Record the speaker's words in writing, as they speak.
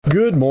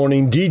Good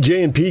morning,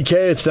 DJ and PK.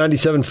 It's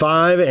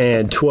 97.5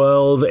 and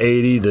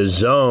 1280 The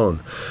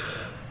Zone.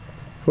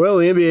 Well,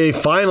 the NBA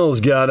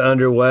Finals got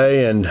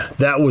underway, and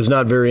that was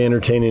not very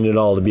entertaining at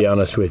all, to be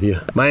honest with you.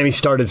 Miami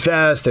started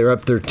fast. They were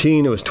up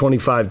 13. It was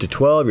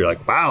 25-12. You're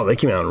like, wow, they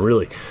came out and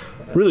really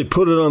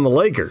put it on the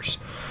Lakers.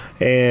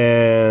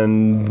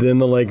 And then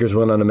the Lakers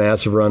went on a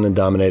massive run and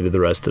dominated the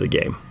rest of the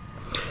game.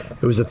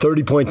 It was a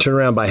 30-point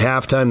turnaround by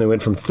halftime. They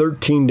went from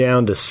 13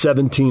 down to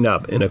 17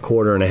 up in a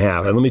quarter and a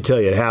half. And let me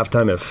tell you, at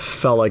halftime, it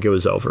felt like it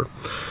was over.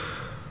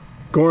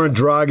 Goran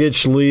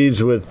Dragic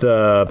leaves with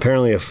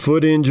apparently a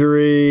foot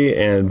injury,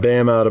 and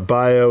Bam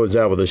Adebayo was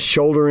out with a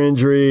shoulder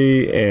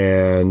injury,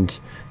 and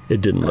it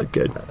didn't look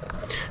good.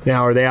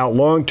 Now, are they out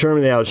long-term?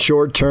 Are they out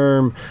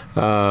short-term?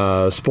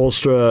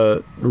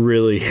 Spoelstra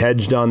really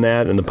hedged on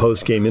that in the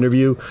post-game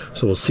interview,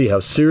 so we'll see how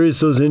serious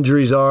those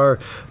injuries are.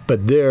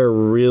 But they're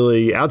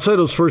really, outside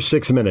those first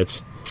 6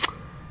 minutes,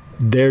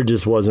 there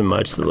just wasn't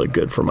much that looked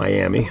good for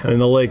Miami. I mean,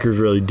 the Lakers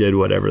really did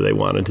whatever they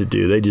wanted to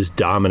do. They just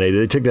dominated.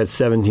 They took that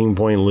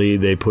 17-point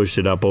lead. They pushed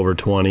it up over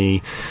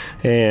 20,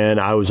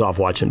 and I was off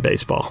watching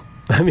baseball.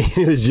 I mean,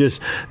 it was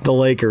just the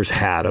Lakers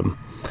had them.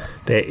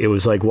 It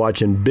was like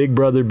watching Big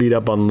Brother beat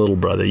up on Little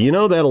Brother. You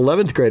know, that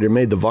 11th grader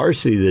made the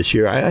varsity this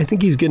year. I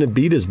think he's going to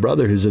beat his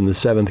brother who's in the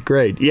 7th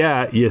grade.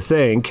 Yeah, you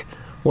think.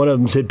 One of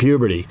them's hit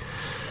puberty.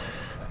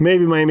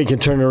 Maybe Miami can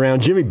turn it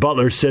around. Jimmy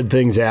Butler said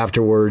things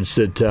afterwards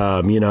that,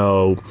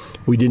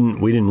 we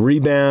didn't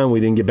rebound. We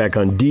didn't get back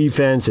on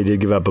defense. They did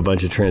give up a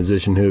bunch of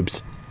transition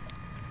hoops.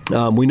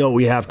 We know what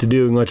we have to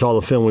do. We can watch all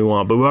the film we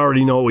want, but we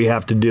already know what we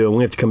have to do, and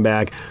we have to come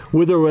back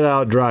with or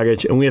without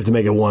Dragic, and we have to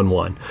make it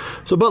 1-1.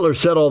 So Butler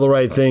said all the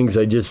right things.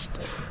 I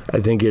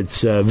think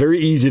it's very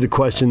easy to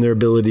question their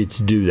ability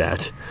to do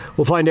that.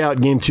 We'll find out.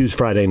 Game 2's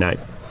Friday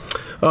night.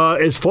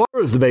 As far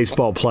as the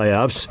baseball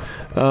playoffs,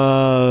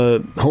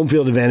 home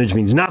field advantage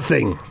means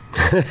nothing.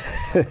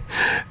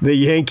 The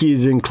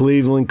Yankees in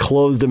Cleveland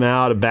closed them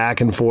out, a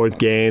back-and-forth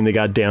game. They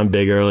got down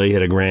big early,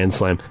 hit a grand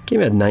slam.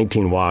 Game had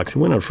 19 walks. It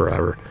went on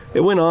forever.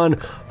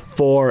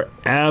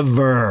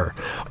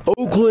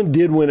 Oakland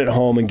did win at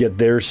home and get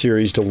their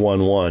series to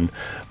 1-1.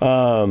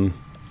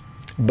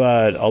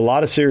 But a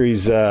lot of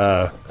series,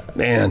 well,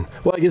 I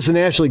guess the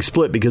National League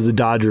split because the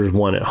Dodgers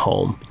won at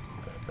home.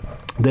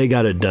 They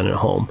got it done at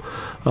home.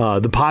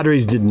 The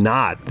Padres did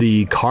not.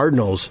 The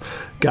Cardinals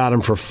got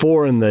them for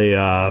 4 in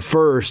the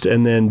first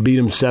and then beat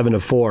them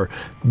 7-4.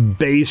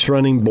 Base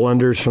running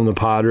blunders from the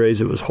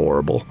Padres. It was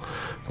horrible.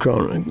 I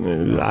don't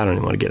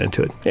even want to get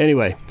into it.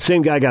 Anyway,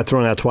 same guy got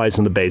thrown out twice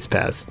on the base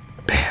pass.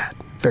 Bad.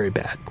 Very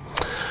bad.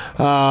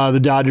 The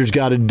Dodgers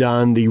got it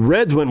done. The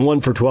Reds went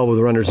 1 for 12 with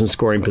runners in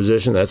scoring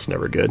position. That's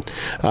never good.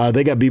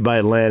 They got beat by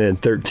Atlanta in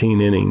 13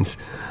 innings.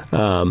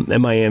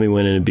 And Miami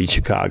went in and beat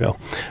Chicago.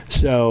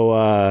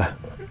 So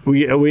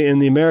we in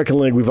the American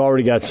League, we've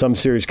already got some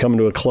series coming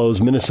to a close.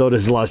 Minnesota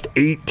has lost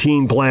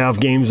 18 playoff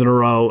games in a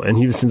row, and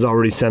Houston's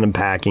already sent them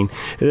packing.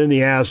 And then the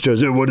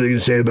Astros, what are they going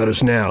to say about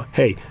us now?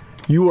 Hey,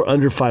 you were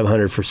under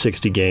 500 for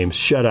 60 games.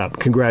 Shut up.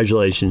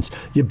 Congratulations.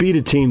 You beat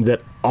a team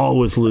that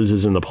always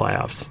loses in the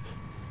playoffs.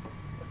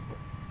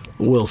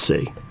 We'll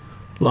see.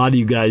 A lot of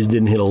you guys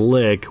didn't hit a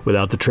lick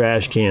without the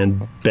trash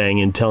can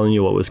banging, telling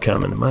you what was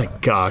coming. My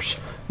gosh,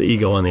 the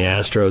ego on the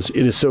Astros.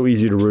 It is so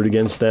easy to root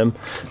against them.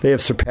 They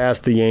have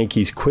surpassed the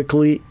Yankees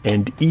quickly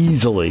and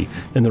easily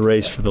in the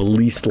race for the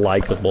least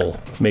likable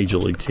Major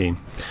League team.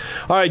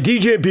 All right,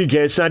 DJ and PK,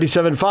 it's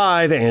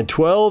 97.5 and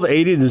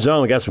 1280 The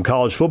Zone. We got some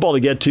college football to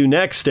get to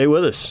next. Stay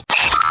with us.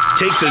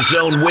 Take the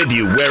Zone with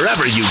you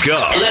wherever you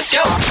go. Let's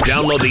go.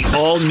 Download the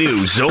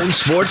all-new Zone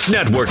Sports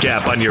Network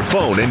app on your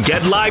phone and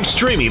get live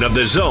streaming of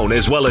the Zone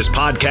as well as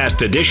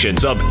podcast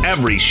editions of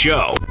every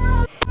show.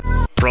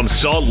 From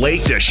Salt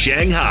Lake to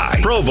Shanghai,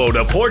 Provo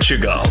to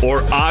Portugal,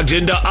 or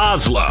Ogden to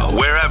Oslo,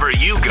 wherever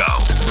you go,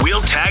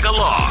 we'll tag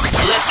along.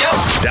 Let's go.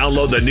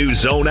 Download the new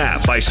Zone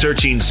app by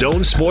searching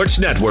Zone Sports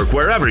Network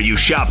wherever you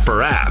shop for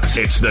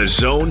apps. It's the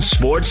Zone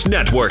Sports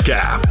Network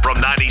app from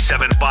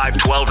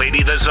 97.5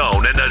 1280 The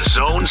Zone and the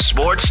Zone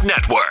Sports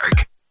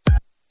Network.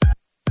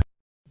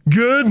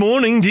 Good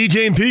morning,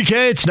 DJ and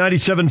PK. It's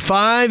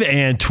 97.5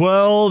 and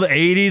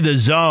 1280 The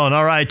Zone.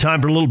 All right,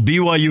 time for a little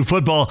BYU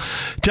football.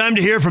 Time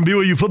to hear from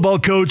BYU football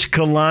coach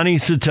Kalani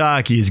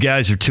Sitake. His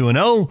guys are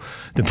 2-0.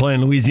 They're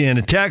playing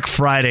Louisiana Tech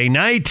Friday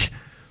night.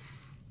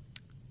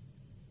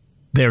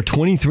 They're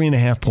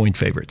 23.5-point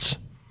favorites.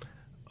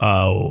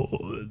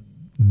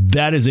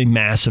 That is a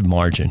massive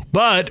margin.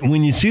 But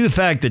when you see the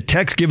fact that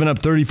Tech's giving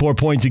up 34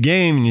 points a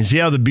game and you see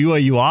how the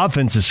BYU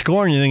offense is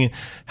scoring, you're thinking,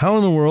 how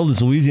in the world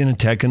is Louisiana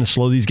Tech going to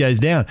slow these guys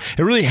down?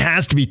 It really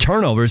has to be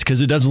turnovers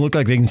because it doesn't look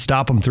like they can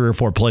stop them 3 or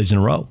 4 plays in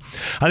a row.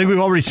 I think we've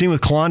already seen with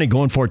Kalani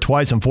going for it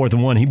twice on 4th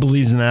and 1. He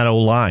believes in that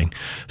O-line.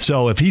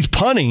 So if he's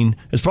punting,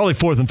 it's probably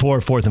 4th and 4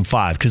 or 4th and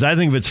 5 because I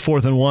think if it's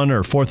 4th and 1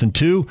 or 4th and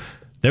 2,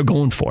 they're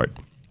going for it.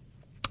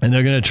 And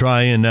they're going to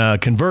try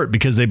and convert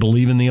because they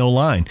believe in the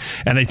O-line.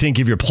 And I think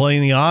if you're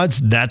playing the odds,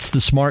 that's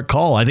the smart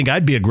call. I think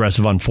I'd be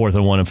aggressive on 4th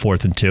and 1 and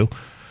 4th and 2.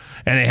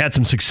 And they had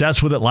some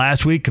success with it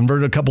last week,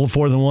 converted a couple of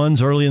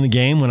 4th-and-1s early in the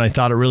game when I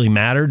thought it really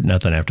mattered.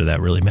 Nothing after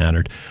that really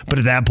mattered. But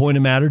at that point,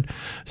 it mattered.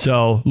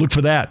 So look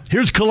for that.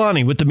 Here's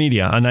Kalani with the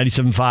media on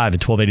 97.5 and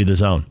 1280 The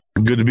Zone.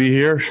 Good to be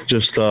here.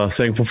 Just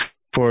thankful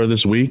for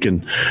this week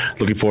and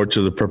looking forward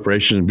to the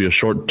preparation. It'll be a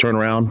short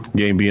turnaround,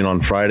 game being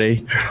on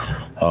Friday.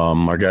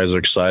 Our guys are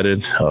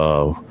excited.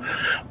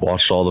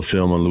 Watched all the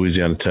film on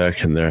Louisiana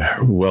Tech, and they're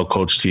a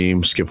well-coached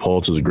team. Skip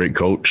Holtz is a great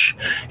coach.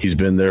 He's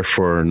been there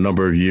for a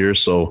number of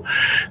years, so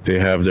they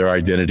have their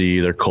identity,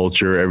 their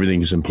culture,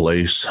 everything's in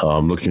place.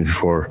 Looking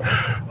for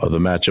the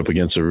matchup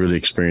against a really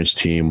experienced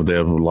team. They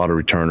have a lot of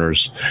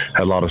returners,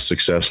 had a lot of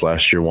success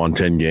last year, won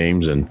 10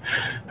 games, and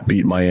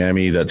beat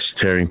Miami, that's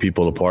tearing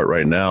people apart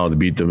right now, to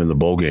beat them in the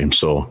bowl game.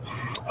 So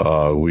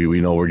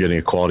we know we're getting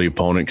a quality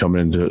opponent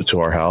coming into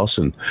our house,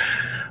 and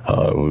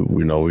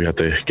we know we have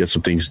to get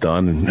some things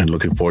done, and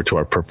looking forward to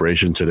our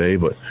preparation today.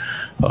 But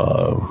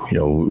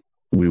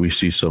we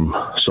see some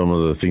of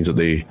the things that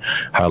they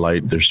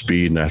highlight, their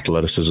speed and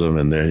athleticism,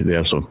 and they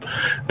have some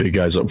big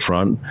guys up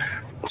front.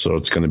 So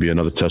it's going to be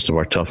another test of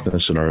our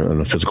toughness and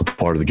the physical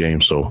part of the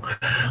game. So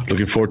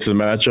looking forward to the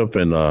matchup,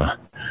 and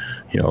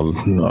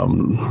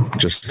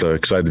just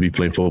excited to be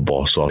playing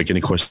football. So I'll take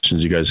any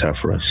questions you guys have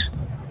for us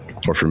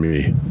or for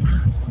me.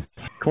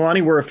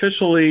 Kalani, we're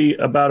officially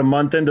about a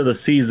month into the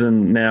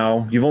season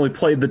now. You've only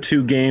played the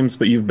 2 games,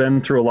 but you've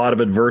been through a lot of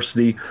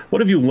adversity.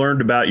 What have you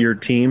learned about your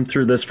team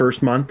through this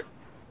first month?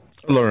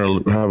 I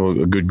learned to have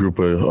a good group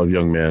of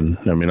young men.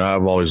 I mean,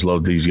 I've always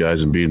loved these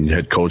guys, and being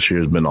head coach here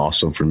has been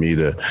awesome for me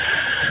to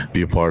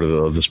be a part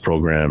of this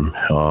program.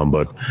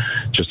 But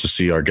just to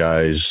see our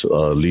guys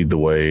lead the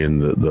way,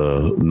 and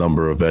the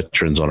number of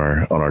veterans on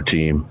our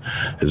team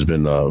has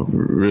been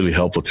really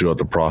helpful throughout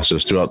the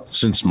process.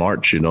 Since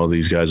March,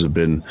 these guys have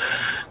been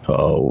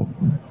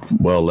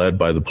well led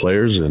by the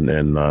players, and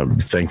I'm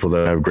thankful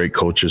that I have great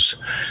coaches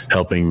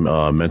helping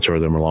mentor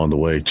them along the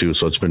way too.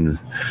 So it's been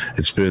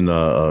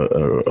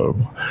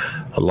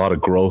a lot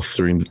of growth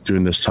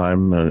during this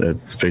time,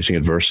 facing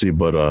adversity,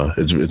 but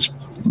it's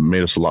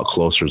made us a lot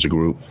closer as a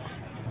group.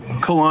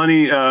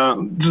 Kalani,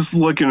 just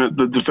looking at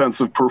the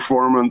defensive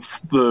performance,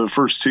 the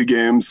first 2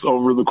 games,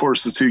 over the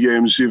course of 2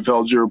 games, you've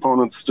held your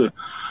opponents to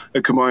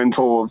a combined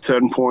total of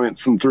 10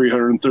 points and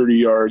 330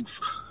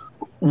 yards.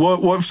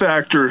 What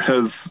factor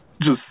has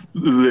just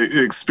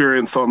the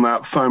experience on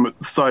that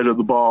side of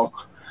the ball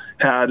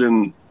had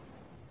in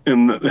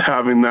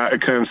having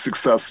that kind of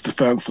success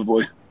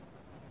defensively?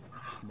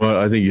 Well,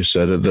 I think you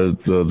said it.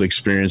 The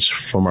experience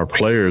from our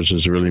players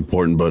is really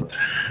important, but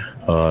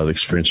the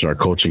experience in our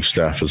coaching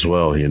staff as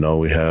well.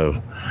 We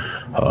have,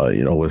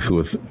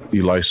 with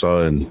Elisa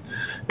and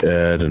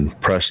Ed and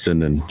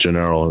Preston and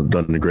Gennaro have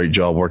done a great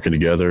job working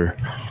together.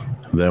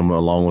 Them,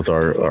 along with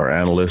our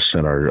analysts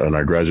and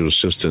our graduate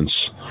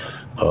assistants,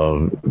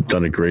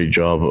 done a great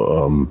job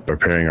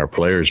preparing our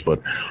players.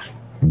 But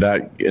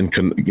that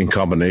in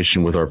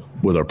combination with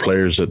our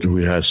players, that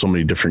we have so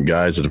many different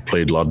guys that have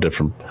played a lot of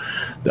different.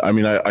 I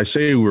mean, I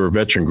say we're a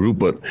veteran group,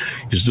 but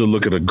you still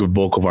look at a good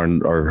bulk of our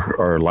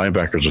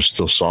linebackers are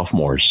still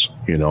sophomores,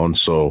 and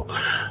so,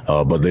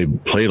 but they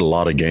played a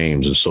lot of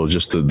games, and so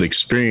just the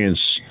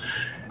experience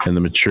and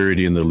the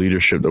maturity and the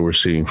leadership that we're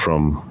seeing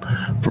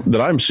that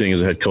I'm seeing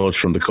as a head coach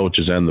from the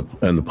coaches and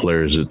the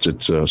players,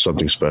 it's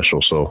something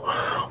special. So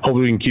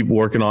hopefully we can keep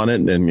working on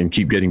it and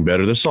keep getting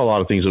better. There's still a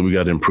lot of things that we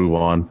got to improve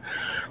on,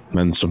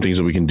 and some things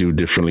that we can do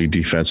differently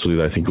defensively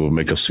that I think will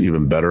make us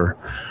even better.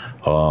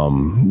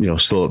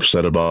 Still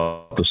upset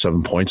about the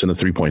 7 points and the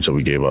 3 points that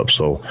we gave up.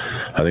 So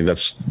I think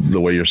that's the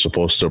way you're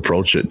supposed to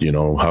approach it.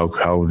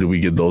 How do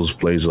we get those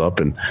plays up,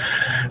 and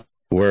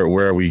where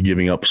are we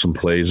giving up some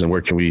plays, and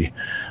where can we,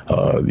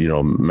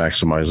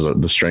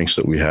 maximize the strengths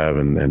that we have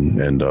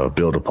and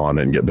build upon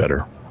it and get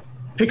better.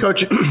 Hey,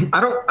 Coach, I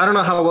don't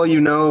know how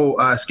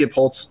well Skip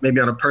Holtz, maybe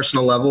on a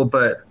personal level,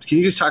 but can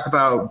you just talk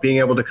about being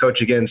able to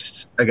coach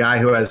against a guy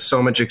who has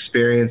so much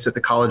experience at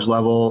the college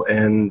level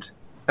and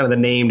kind of the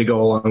name to go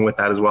along with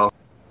that as well?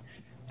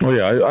 Oh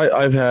yeah,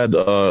 I've had.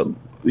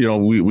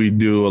 We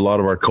do a lot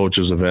of our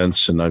coaches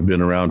events, and I've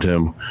been around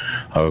him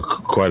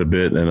quite a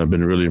bit, and I've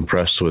been really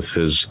impressed with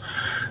his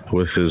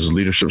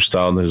leadership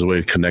style and his way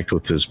to connect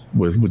with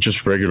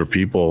just regular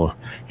people,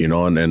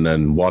 and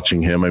then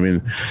watching him. I mean,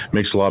 it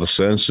makes a lot of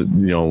sense,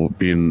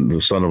 being the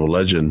son of a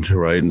legend,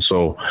 right? And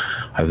so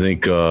I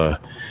think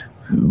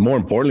more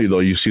importantly, though,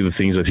 you see the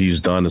things that he's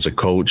done as a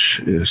coach,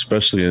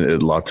 especially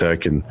at La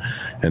Tech, and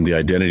the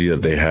identity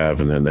that they have,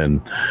 and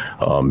then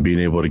being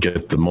able to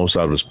get the most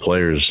out of his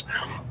players.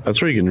 That's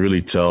where you can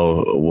really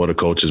tell what a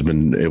coach has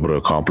been able to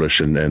accomplish,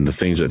 and the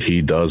things that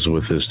he does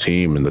with his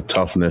team, and the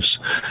toughness,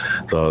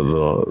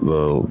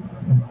 the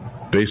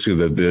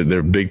basically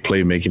their big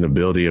playmaking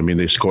ability. I mean,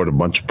 they scored a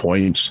bunch of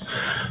points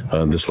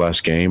this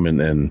last game,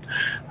 and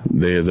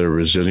they're a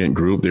resilient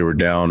group. They were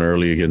down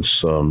early against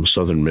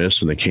Southern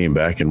Miss, and they came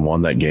back and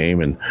won that game.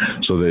 And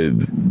so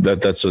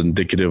that's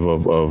indicative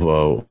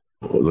of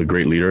the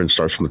great leader and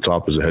starts from the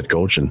top as a head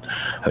coach. And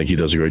I think he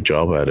does a great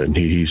job at it. And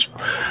he's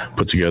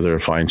put together a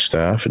fine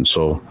staff. And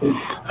so,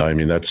 I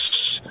mean,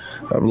 that's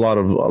a lot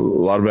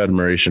of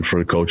admiration for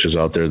the coaches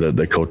out there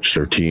that coach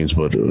their teams,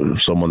 but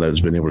someone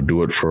that's been able to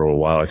do it for a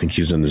while. I think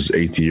he's in his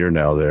 8th year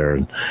now there.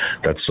 And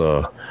that's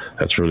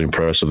really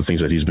impressive, the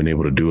things that he's been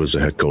able to do as a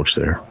head coach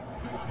there.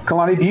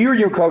 Kalani, do you or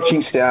your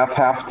coaching staff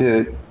have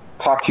to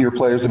talk to your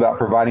players about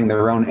providing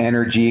their own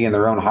energy and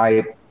their own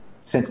hype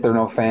since there are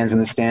no fans in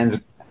the stands?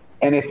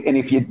 And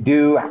if you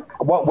do,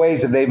 what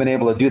ways have they been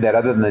able to do that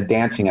other than the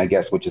dancing, I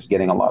guess, which is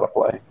getting a lot of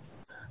play?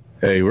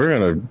 Hey,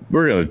 we're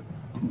gonna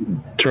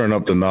turn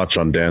up the notch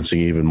on dancing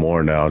even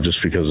more now,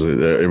 just because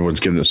everyone's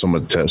giving it so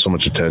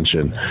much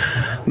attention.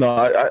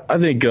 No, I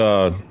think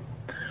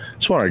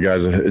just want our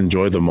guys to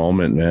enjoy the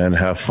moment, man,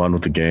 have fun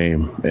with the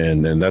game,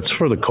 and that's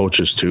for the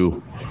coaches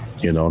too.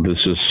 You know,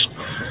 this is.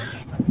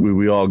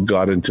 We all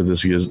got into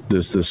this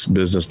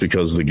business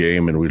because of the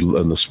game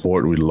and the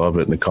sport. We love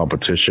it and the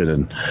competition,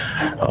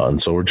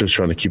 and so we're just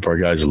trying to keep our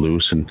guys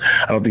loose. And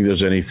I don't think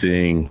there's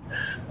anything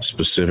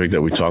specific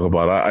that we talk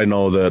about. I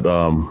know that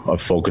I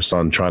focused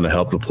on trying to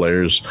help the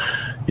players,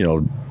 you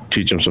know,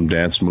 teach them some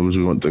dance moves.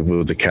 We went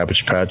with the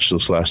Cabbage Patch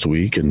this last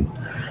week, and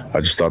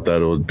I just thought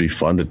that it would be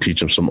fun to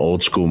teach them some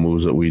old school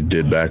moves that we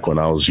did back when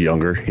I was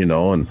younger, you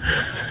know. And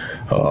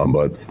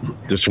but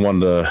just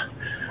wanted to.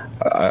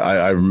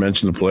 I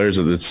mentioned the players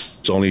that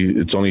it's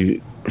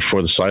only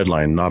for the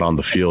sideline, not on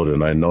the field.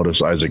 And I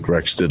noticed Isaac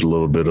Rex did a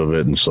little bit of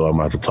it, and so I'm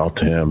going to have to talk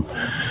to him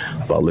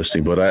about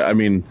listening. But I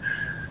mean,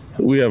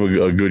 we have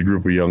a good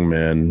group of young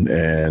men,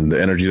 and the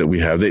energy that we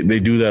have, they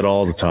do that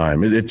all the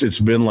time. It's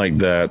been like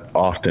that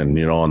often,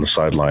 you know, on the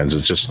sidelines.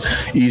 It's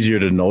just easier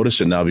to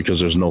notice it now because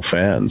there's no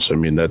fans. I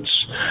mean,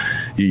 that's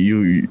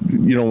you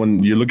know,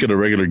 when you look at a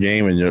regular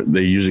game and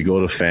they usually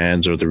go to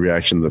fans or the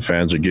reaction the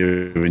fans are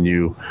giving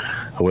you,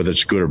 whether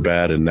it's good or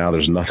bad, and now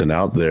there's nothing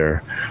out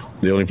there.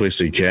 The only place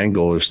they can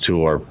go is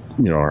to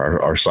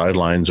our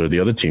sidelines or the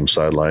other team's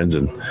sidelines.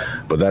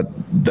 But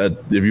that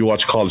if you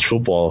watch college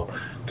football,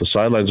 the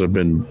sidelines have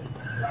been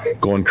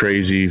going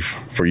crazy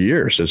for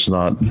years. It's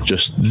not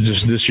just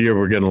this year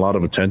we're getting a lot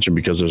of attention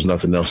because there's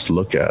nothing else to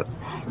look at,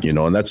 you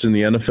know, and that's in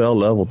the NFL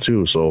level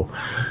too. So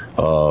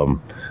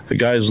the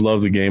guys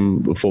love the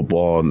game of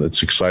football, and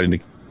it's exciting to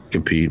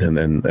compete,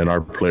 and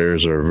our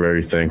players are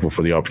very thankful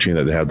for the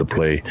opportunity that they have to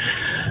play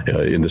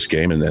in this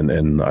game,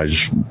 and I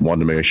just wanted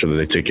to make sure that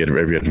they take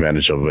every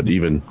advantage of it,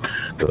 even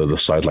the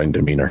sideline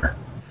demeanor.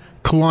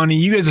 Kalani,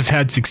 you guys have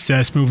had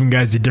success moving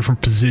guys to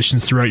different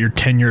positions throughout your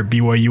tenure at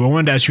BYU. I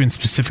wanted to ask you in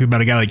specific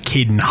about a guy like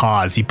Caden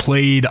Haws. He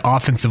played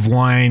offensive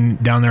line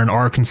down there in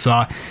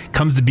Arkansas,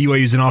 comes to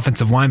BYU as an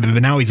offensive lineman,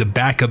 but now he's a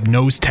backup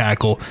nose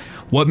tackle.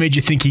 What made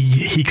you think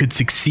he could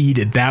succeed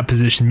at that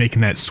position,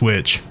 making that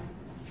switch?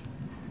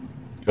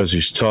 Because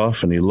he's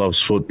tough and he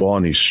loves football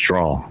and he's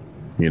strong,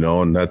 you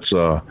know, and that's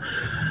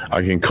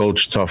I can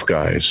coach tough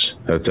guys.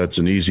 That's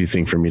an easy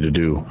thing for me to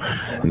do.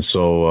 And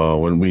so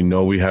when we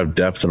know we have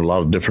depth in a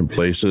lot of different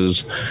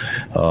places,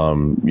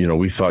 you know,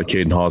 we thought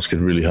Caden Haws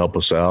could really help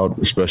us out,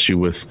 especially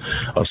with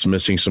us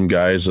missing some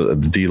guys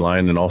at the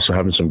D-line and also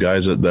having some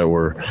guys that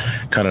were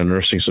kind of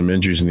nursing some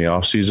injuries in the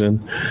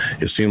offseason.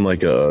 It seemed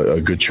like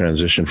a good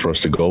transition for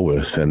us to go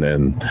with. And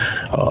then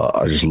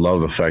I just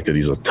love the fact that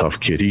he's a tough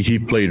kid. He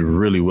played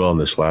really well in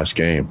this last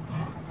game,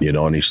 you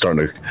know, and he's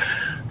starting to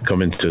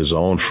come into his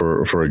own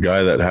for a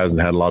guy that hasn't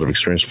had a lot of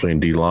experience playing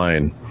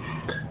D-line.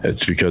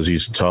 It's because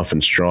he's tough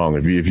and strong.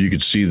 If you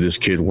could see this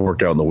kid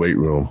work out in the weight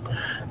room,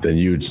 then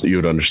you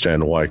would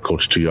understand why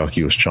Coach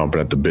Tuyaki was chomping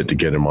at the bit to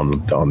get him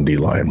on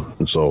D-line.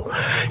 And so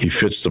he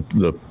fits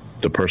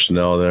the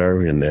personnel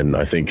there, and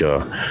I think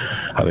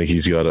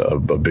he's got a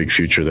big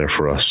future there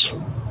for us.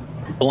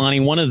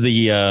 Kalani, one of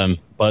the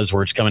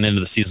buzzwords coming into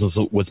the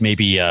season was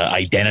maybe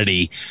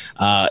identity.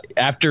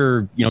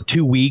 After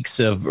 2 weeks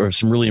of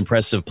some really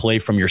impressive play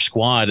from your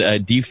squad,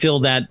 do you feel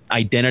that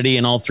identity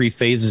in all three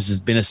phases has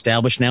been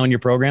established now in your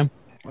program?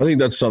 I think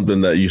that's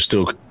something that you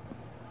still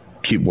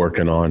keep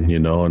working on, you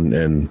know,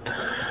 and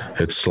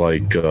it's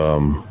like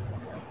the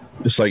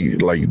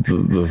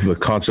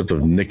concept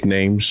of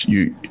nicknames.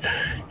 You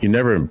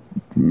never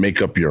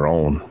make up your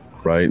own.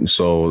 Right. And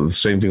so the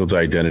same thing with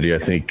identity. I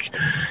think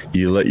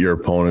you let your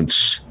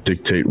opponents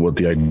dictate what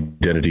the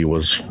identity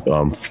was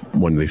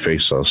when they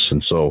face us.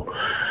 And so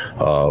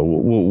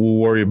we'll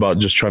worry about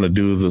just trying to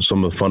do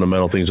some of the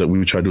fundamental things that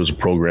we try to do as a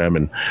program,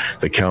 and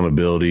the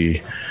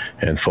accountability,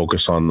 and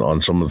focus on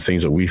some of the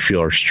things that we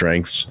feel are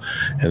strengths.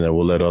 And then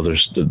we'll let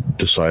others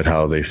decide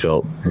how they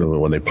felt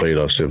when they played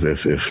us, if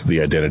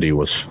the identity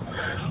was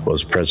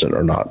present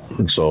or not.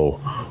 And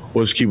so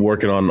we'll just keep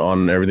working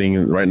on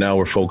everything. Right now,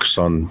 we're focused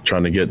on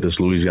trying to get this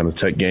Louisiana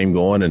Tech game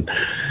going and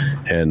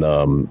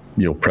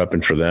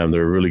prepping for them.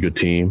 They're a really good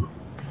team,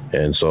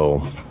 and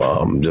so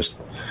we'll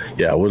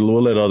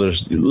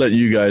let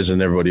you guys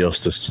and everybody else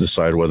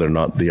decide whether or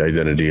not the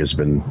identity has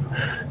been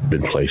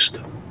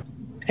placed.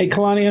 Hey,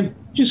 Kalani, I'm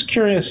just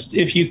curious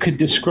if you could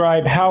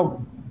describe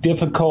how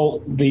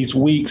difficult these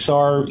weeks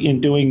are in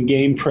doing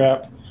game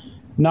prep,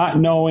 not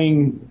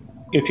knowing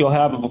if you'll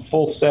have a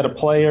full set of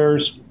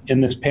players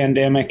in this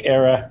pandemic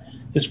era.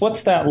 Just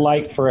what's that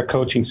like for a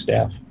coaching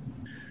staff?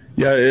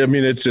 Yeah, I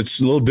mean, it's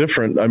a little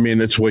different. I mean,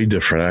 it's way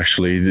different,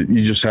 actually.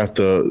 You just have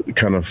to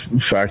kind of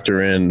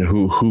factor in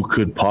who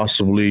could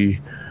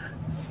possibly.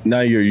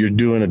 Now you're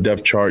doing a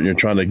depth chart and you're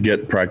trying to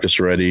get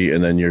practice ready,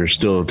 and then you're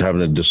still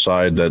having to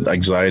decide that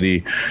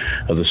anxiety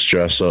of the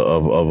stress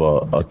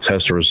of a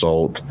test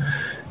result,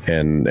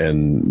 and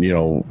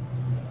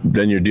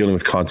then you're dealing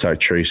with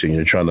contact tracing.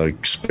 You're trying to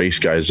space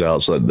guys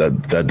out so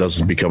that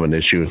doesn't become an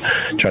issue,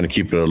 trying to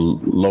keep it a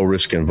low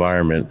risk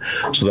environment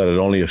so that it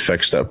only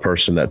affects that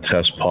person that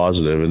tests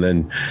positive. And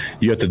then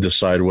you have to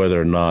decide whether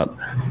or not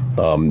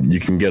you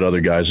can get other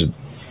guys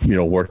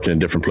working in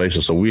different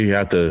places. So we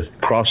have to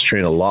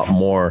cross-train a lot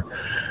more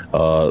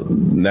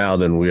now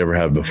than we ever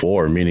have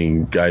before,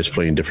 meaning guys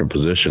playing different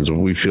positions.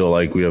 We feel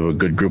like we have a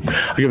good group.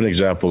 I'll give an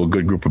example, a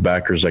good group of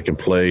backers that can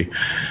play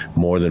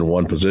more than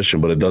one position,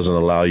 but it doesn't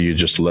allow you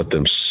just to let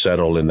them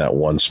settle in that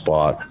one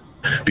spot,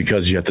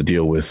 because you have to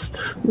deal with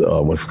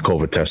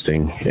COVID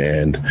testing.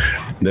 And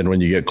then when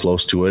you get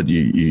close to it,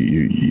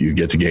 you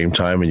get to game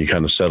time and you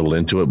kind of settle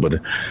into it.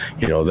 But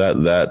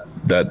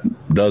that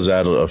does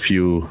add a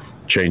few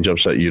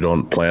change-ups that you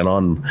don't plan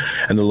on,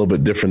 and a little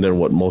bit different than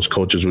what most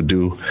coaches would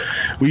do.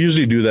 We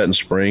usually do that in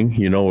spring,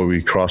 where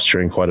we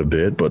cross-train quite a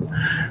bit, but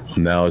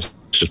now it's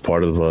just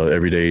part of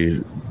everyday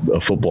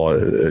football,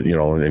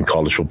 in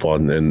college football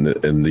in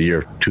the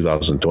year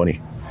 2020.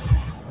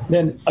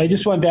 Then I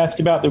just wanted to ask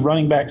about the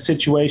running back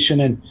situation,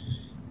 and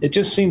it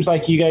just seems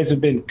like you guys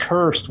have been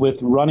cursed with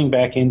running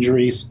back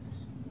injuries.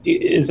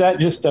 Is that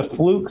just a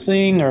fluke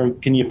thing, or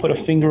can you put a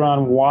finger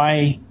on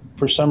why,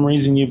 for some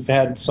reason, you've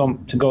had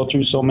to go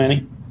through so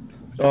many?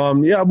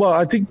 Well,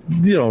 I think,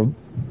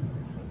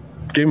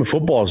 game of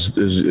football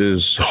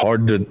is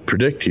hard to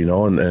predict,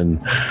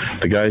 and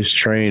the guys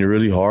train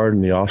really hard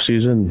in the off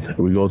season.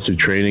 We go through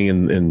training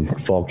in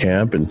fall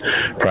camp and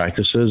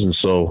practices. And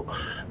so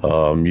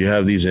you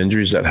have these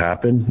injuries that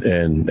happen,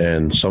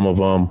 and some of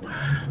them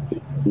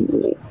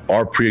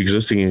are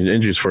pre-existing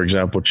injuries. For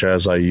example,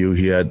 Chaz Ayu,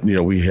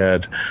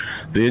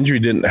 the injury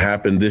didn't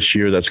happen this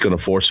year that's going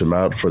to force him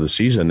out for the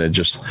season.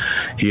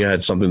 He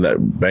had something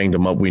that banged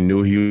him up. We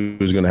knew he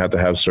was going to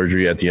have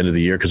surgery at the end of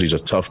the year because he's a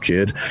tough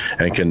kid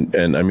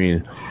and I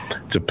mean,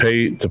 to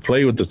play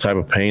with the type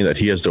of pain that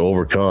he has to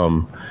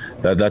overcome,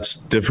 that's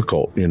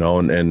difficult,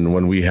 and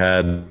when he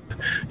had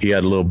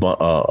a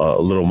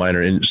little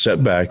minor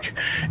setback,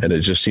 and it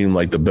just seemed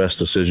like the best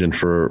decision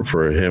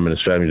for him and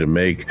his family to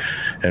make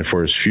and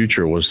for his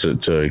future was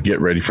to get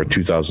ready for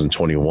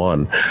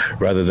 2021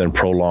 rather than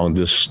prolong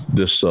this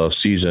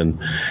season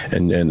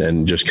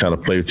and just kind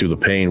of play through the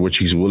pain, which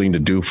he's willing to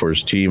do for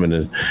his team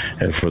and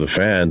for the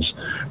fans.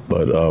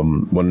 But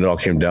when it all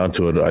came down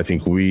to it, I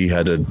think we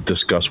had to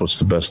discuss what's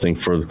the best thing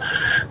for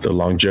the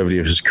longevity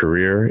of his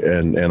career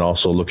and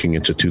also looking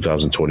into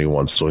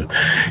 2021. So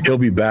he'll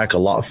be back a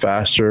lot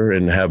faster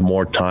and have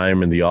more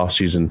time in the off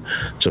season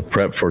to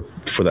prep for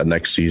that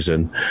next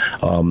season.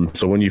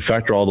 So when you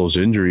factor all those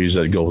injuries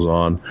that goes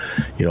on,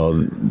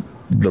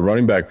 the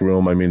running back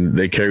room, I mean,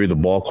 they carry the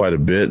ball quite a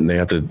bit, and they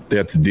have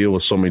to deal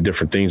with so many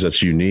different things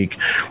that's unique.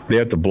 They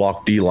have to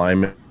block D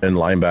linemen and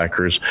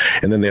linebackers,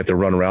 and then they have to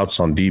run routes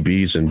on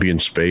DBs and be in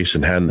space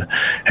and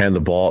hand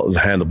the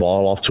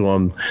ball off to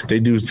them.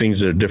 They do things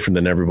that are different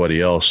than everybody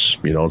else,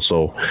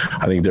 So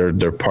I think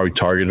they're probably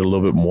targeted a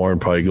little bit more and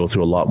probably go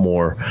through a lot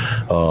more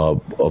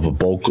of a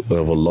bulk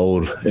of a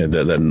load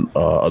than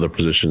other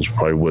positions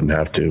probably wouldn't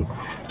have to.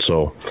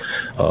 So,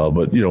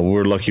 but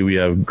we're lucky we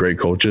have great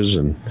coaches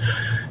and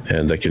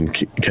that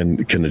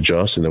can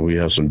adjust, and then we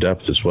have some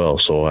depth as well.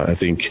 So I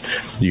think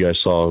you guys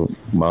saw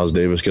Miles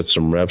Davis get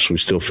some reps. We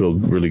still feel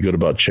really good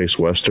about Chase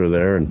Wester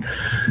there, and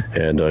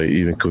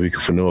even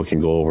Kavika Fanua can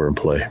go over and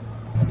play.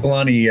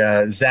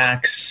 Kalani,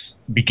 Zach's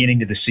beginning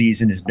to the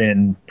season has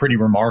been pretty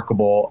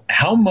remarkable.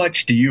 How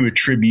much do you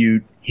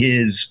attribute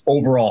his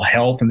overall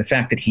health and the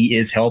fact that he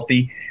is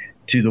healthy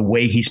to the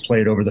way he's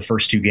played over the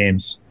first two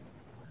games?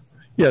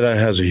 Yeah, that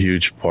has a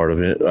huge part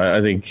of it.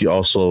 I think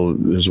also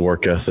his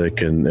work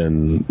ethic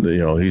and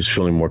he's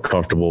feeling more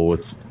comfortable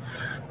with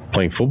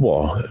playing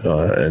football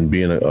and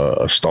being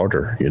a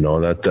starter.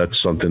 That's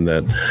something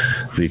that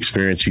the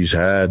experience he's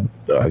had,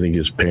 I think,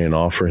 is paying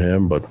off for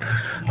him. But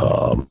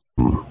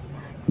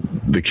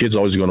the kid's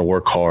always going to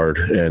work hard,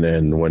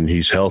 and when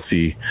he's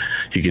healthy,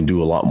 he can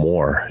do a lot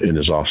more in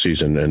his off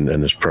season and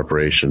his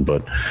preparation.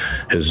 But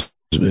his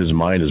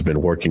mind has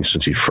been working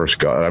since he first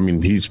got. I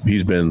mean, he's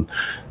been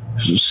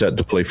set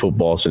to play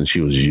football since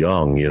he was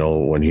young,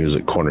 when he was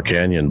at Corner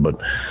Canyon,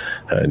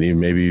 and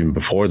maybe even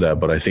before that.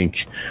 But I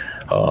think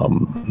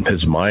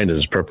his mind and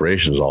his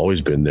preparation has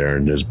always been there,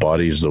 and his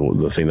body is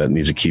the thing that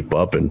needs to keep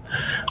up. And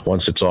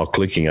once it's all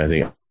clicking, I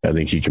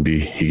think he can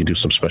do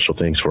some special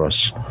things for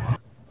us.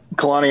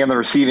 Kalani, on the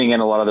receiving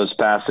end, a lot of those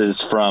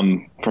passes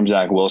from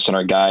Zach Wilson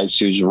are guys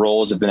whose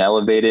roles have been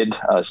elevated,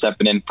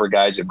 stepping in for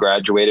guys who've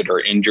graduated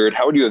or injured.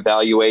 How would you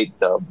evaluate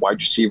the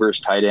wide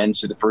receivers, tight ends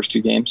through the first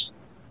two games?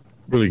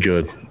 Really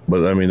good.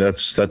 But I mean,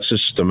 that's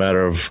just a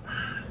matter of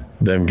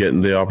them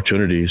getting the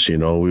opportunities. You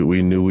know,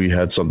 we knew we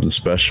had something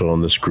special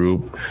in this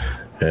group,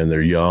 and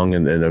they're young.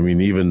 And I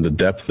mean, even the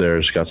depth there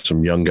has got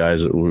some young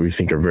guys that we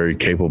think are very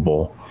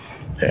capable.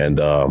 And,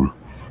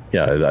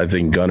 I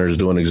think Gunner's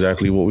doing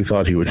exactly what we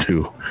thought he would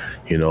do,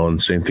 you know,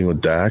 and same thing with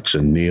Dax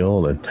and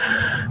Neil. And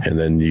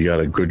then you got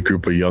a good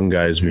group of young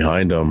guys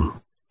behind them.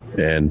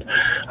 And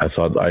I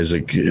thought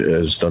Isaac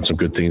has done some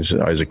good things.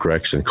 Isaac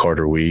Rex and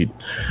Carter Wheat,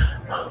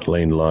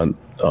 Lane Lunt,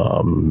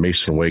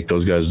 Mason Wake,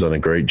 those guys done a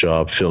great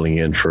job filling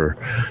in for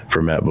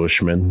Matt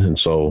Bushman. And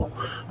so,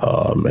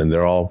 and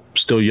they're all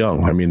still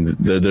young. I mean,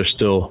 they're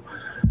still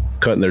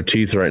cutting their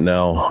teeth right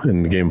now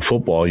in the game of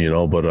football, you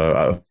know,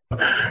 but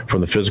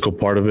from the physical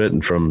part of it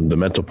and from the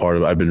mental part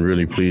of it, I've been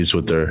really pleased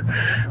with their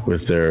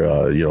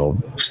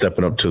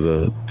stepping up to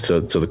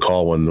the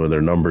call when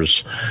their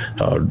numbers,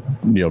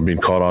 being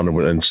caught on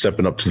and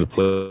stepping up to the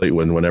plate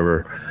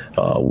whenever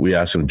we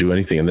ask them to do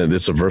anything. And then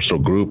it's a versatile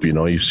group. You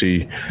know, you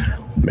see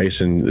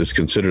Mason is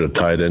considered a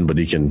tight end, but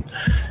he can,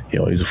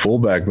 he's a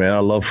fullback, man. I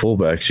love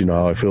fullbacks. You know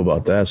how I feel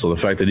about that. So the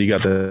fact that he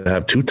got to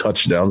have 2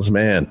 touchdowns,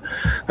 man,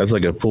 that's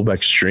like a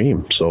fullback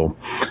stream. So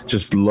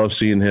just love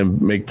seeing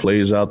him make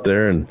plays out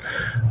there. And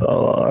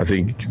I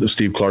think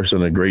Steve Clark's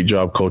done a great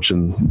job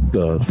coaching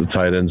the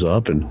tight ends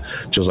up, and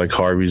just like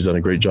Harvey's done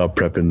a great job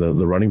prepping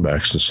the running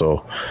backs. And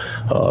so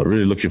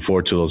really looking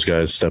forward to those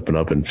guys stepping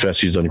up, and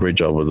Fessie's done a great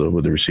job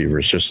with the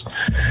receivers. Just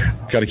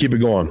got to keep it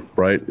going,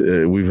 right?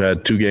 We've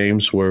had 2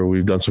 games where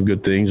we've done some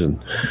good things and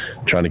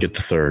trying to get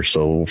the third.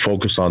 So we'll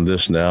focus on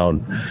this now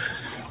and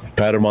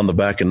pat them on the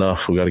back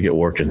enough. We got to get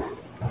working.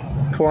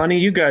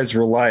 Kalani, you guys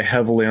rely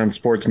heavily on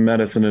sports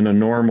medicine in a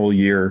normal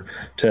year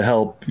to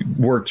help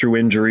work through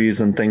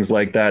injuries and things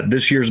like that.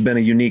 This year's been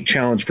a unique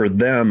challenge for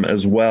them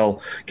as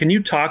well. Can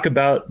you talk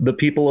about the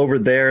people over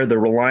there, the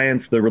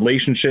reliance, the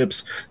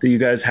relationships that you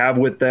guys have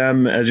with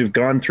them as you've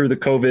gone through the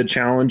COVID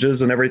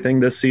challenges and everything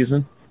this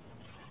season?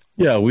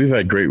 Yeah, we've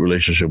had great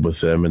relationship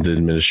with them and the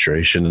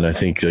administration, and I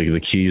think the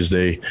key is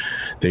they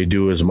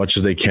do as much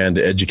as they can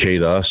to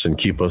educate us and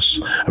keep us,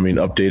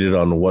 updated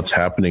on what's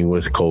happening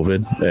with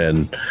COVID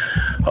and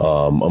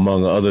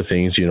among other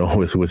things,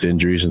 with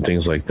injuries and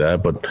things like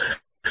that. But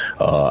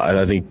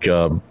I think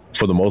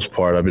for the most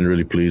part, I've been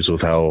really pleased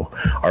with how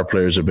our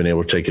players have been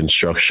able to take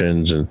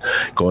instructions and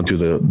going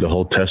through the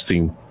whole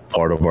testing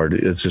part of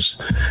it's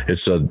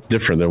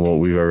different than what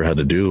we've ever had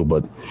to do,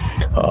 but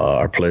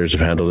our players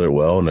have handled it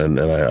well, and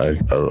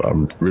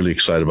I'm really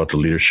excited about the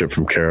leadership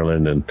from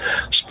Carolyn and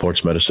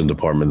sports medicine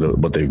department,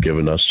 what they've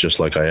given us, just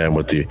like I am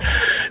with the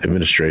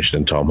administration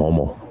and Tom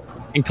Homo.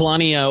 And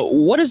Kalani,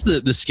 what does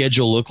the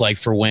schedule look like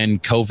for when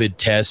COVID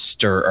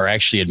tests are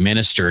actually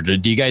administered?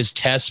 Do you guys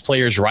test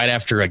players right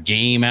after a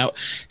game?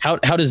 How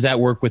does that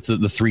work with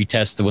the 3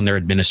 tests when they're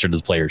administered to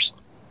the players?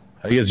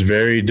 I think it's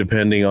very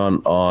depending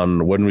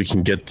on when we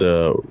can get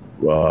the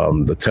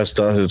test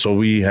done. So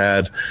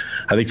I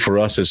think for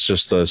us, it's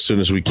just as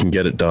soon as we can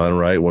get it done,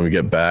 right? When we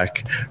get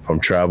back from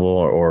travel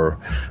or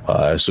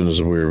as soon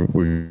as we're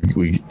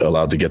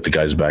allowed to get the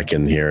guys back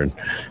in here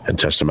and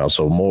test them out.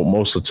 So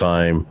most of the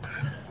time,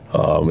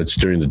 it's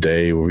during the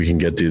day where we can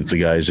get the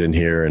guys in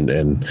here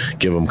and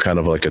give them kind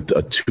of like a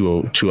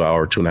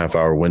 2.5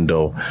 hour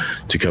window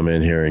to come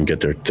in here and get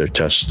their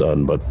tests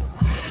done. But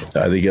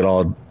I think it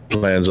all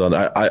plans on.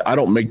 I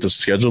don't make the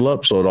schedule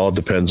up, so it all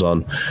depends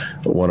on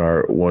when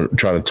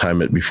trying to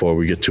time it before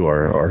we get to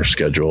our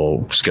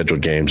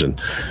scheduled games,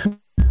 and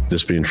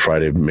this being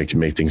Friday make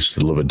things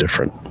a little bit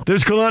different.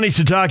 There's Kalani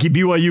Sitake,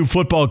 BYU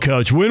football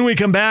coach. When we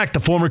come back, the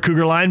former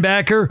Cougar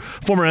linebacker,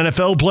 former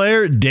NFL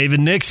player David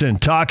Nixon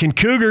talking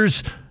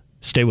Cougars.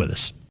 Stay with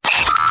us.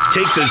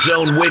 Take the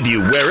Zone with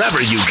you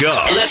wherever you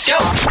go. Let's go.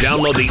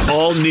 Download the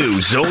all-new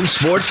Zone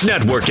Sports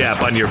Network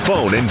app on your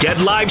phone and get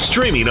live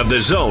streaming of the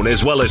Zone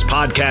as well as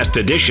podcast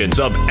editions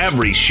of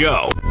every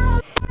show.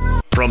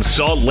 From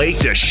Salt Lake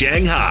to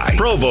Shanghai,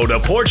 Provo to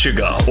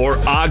Portugal, or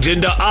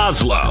Ogden to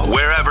Oslo,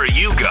 wherever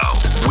you go,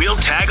 we'll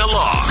tag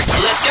along.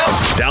 Let's go.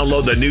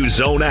 Download the new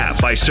Zone app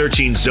by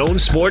searching Zone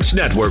Sports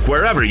Network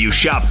wherever you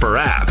shop for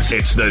apps.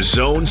 It's the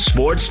Zone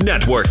Sports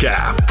Network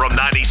app from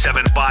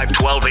 97.5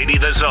 1280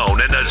 The Zone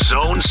and the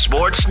Zone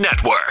Sports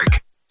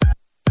Network.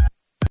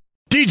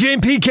 DJ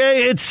and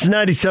PK, it's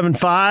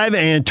 97.5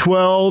 and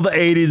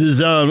 1280 The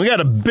Zone. We got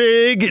a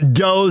big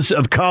dose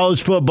of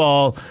college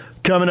football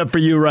coming up for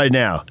you right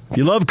now. If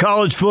you love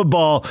college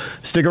football,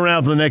 stick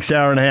around for the next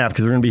hour and a half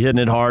because we're going to be hitting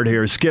it hard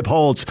here. Skip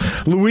Holtz,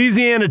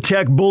 Louisiana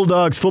Tech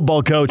Bulldogs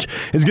football coach,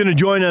 is going to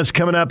join us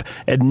coming up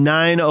at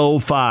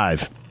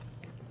 9:05.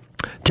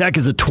 Tech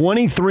is a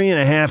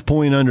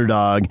 23.5-point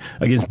underdog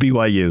against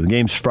BYU. The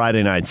game's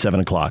Friday night, 7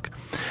 o'clock.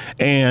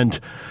 And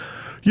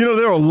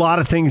there are a lot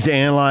of things to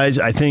analyze.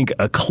 I think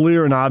a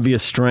clear and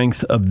obvious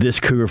strength of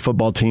this Cougar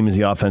football team is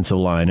the offensive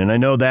line. And I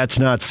know that's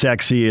not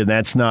sexy and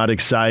that's not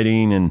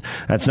exciting and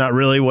that's not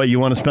really what you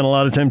want to spend a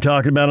lot of time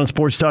talking about on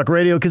Sports Talk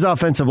Radio because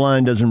offensive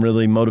line doesn't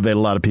really motivate a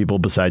lot of people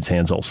besides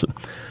Hans Olsen.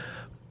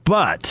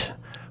 But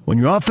when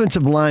your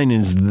offensive line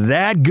is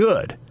that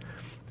good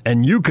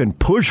and you can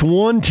push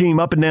one team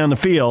up and down the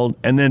field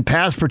and then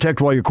pass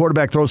protect while your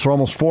quarterback throws for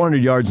almost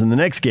 400 yards in the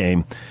next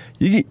game,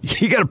 you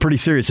got a pretty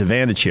serious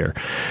advantage here.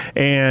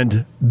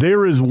 And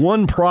there is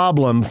one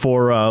problem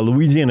for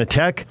Louisiana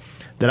Tech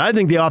that I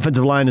think the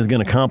offensive line is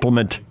going to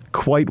complement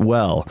quite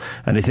well.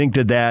 And I think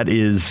that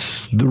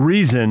is the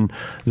reason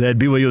that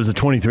BYU is a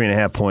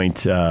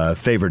 23.5-point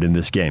favorite in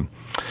this game.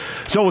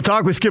 So we'll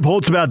talk with Skip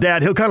Holtz about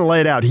that. He'll kind of lay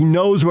it out. He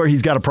knows where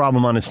he's got a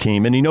problem on his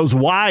team, and he knows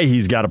why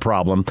he's got a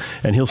problem,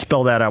 and he'll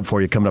spell that out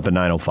for you coming up at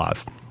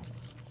 9:05.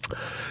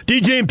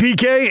 DJ and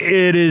PK,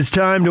 it is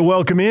time to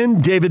welcome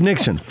in David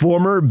Nixon,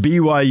 former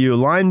BYU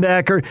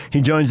linebacker. He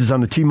joins us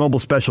on the T-Mobile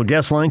special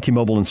guest line.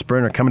 T-Mobile and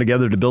Sprint are coming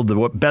together to build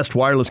the best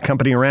wireless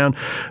company around.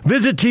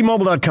 Visit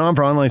T-Mobile.com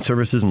for online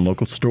services and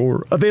local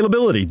store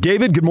availability.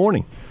 David, good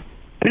morning.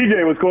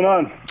 DJ, what's going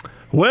on?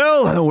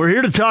 Well, we're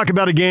here to talk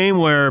about a game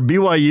where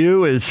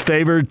BYU is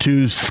favored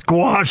to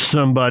squash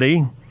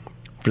somebody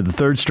for the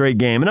third straight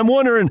game. And I'm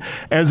wondering,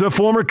 as a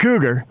former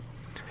Cougar,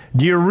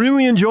 do you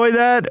really enjoy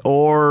that,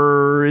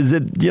 or is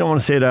it, you don't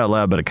want to say it out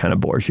loud, but it kind of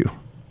bores you?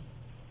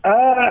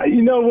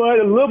 You know what?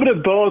 A little bit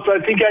of both.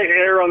 I think I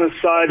err on the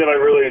side that I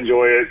really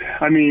enjoy it.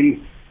 I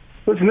mean,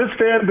 listen, this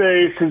fan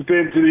base has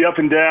been through the up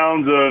and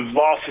downs of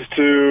losses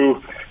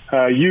to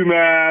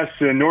UMass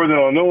and Northern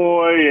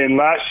Illinois, and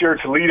last year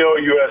Toledo,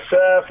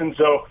 USF. And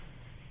so,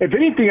 if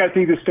anything, I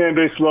think this fan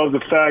base loves the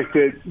fact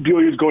that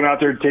BYU is going out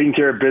there taking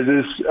care of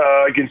business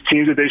against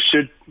teams that they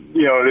should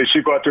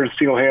go out there and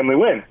single-handedly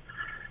win.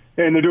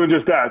 And they're doing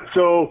just that.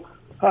 So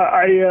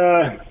I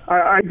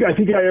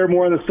think I err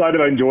more on the side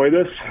of I enjoy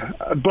this.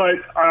 But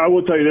I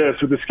will tell you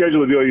this, with the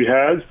schedule that BYU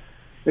has,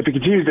 if it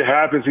continues to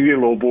happen, it's going to get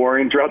a little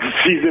boring throughout the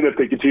season if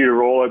they continue to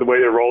roll the way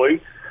they're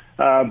rolling.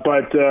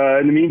 But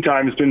in the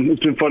meantime, it's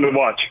been fun to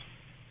watch.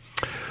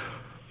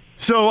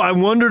 So I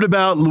wondered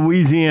about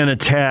Louisiana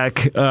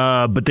Tech,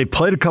 but they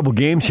played a couple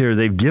games here.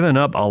 They've given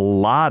up a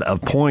lot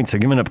of points. They're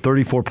giving up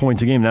 34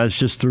 points a game. That's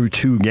just through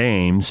 2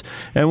 games.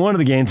 And one of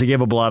the games, they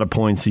gave up a lot of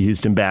points to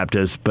Houston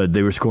Baptist, but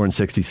they were scoring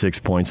 66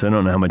 points. I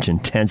don't know how much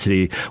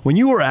intensity. When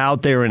you were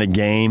out there in a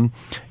game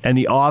and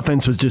the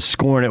offense was just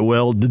scoring at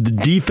will, did the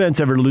defense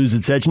ever lose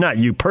its edge? Not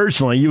you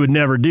personally. You would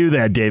never do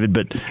that, David,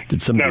 but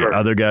did some of the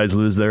other guys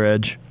lose their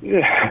edge?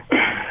 Yeah.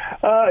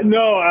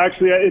 No,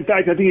 actually, in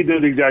fact, I think it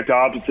did the exact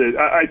opposite.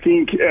 I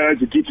think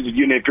as a defensive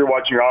unit, if you're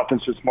watching your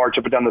offense just march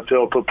up and down the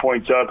field, put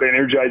points up, it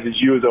energizes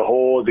you as a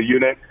whole, as a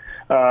unit,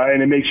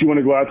 and it makes you want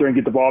to go out there and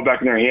get the ball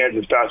back in their hands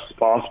as fast as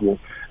possible.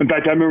 In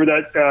fact, I remember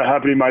that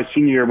happening my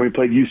senior year when we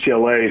played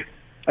UCLA.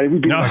 I think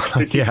we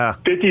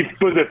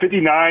beat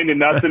 59 to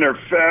nothing, or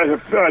I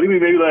think we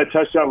maybe let a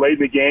touchdown late in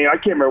the game. I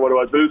can't remember what it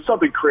was, but it was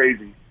something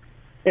crazy.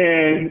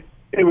 And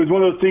it was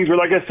one of those things where,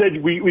 like I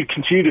said, we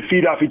continue to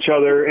feed off each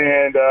other,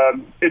 and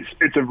it's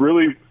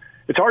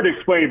hard to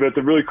explain, but it's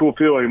a really cool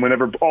feeling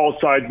whenever all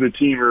sides of the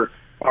team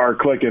are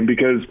clicking.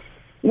 Because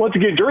once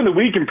again, during the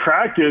week in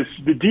practice,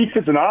 the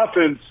defense and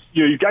offense,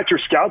 you've got your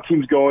scout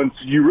teams going,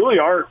 so you really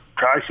aren't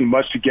practicing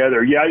much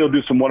together. Yeah, you'll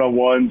do some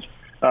one-on-ones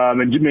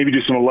and maybe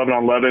do some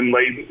 11-on-11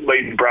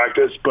 late in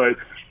practice, but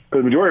for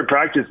the majority of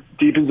practice,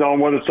 defense is on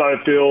one side of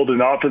the field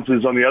and offense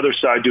is on the other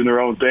side doing their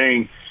own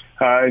thing.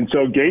 And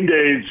so when game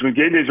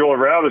days roll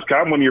around, it's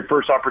kind of one of your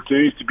first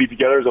opportunities to be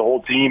together as a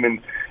whole team and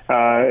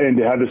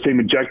to have the same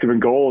objective and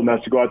goal, and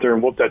that's to go out there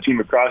and whoop that team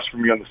across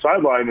from you on the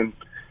sideline.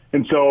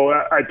 And so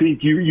I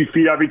think you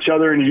feed off each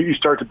other and you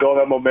start to build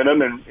that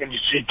momentum, and you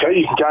can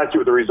kind of see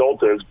what the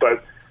result is.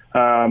 But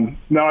I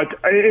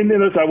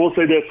will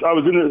say this: I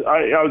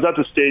was at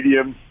the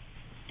stadium,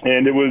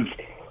 and it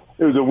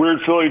was a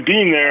weird feeling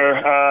being there,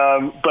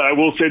 but I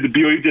will say the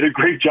BYU did a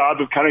great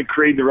job of kind of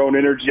creating their own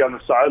energy on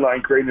the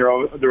sideline, creating their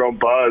own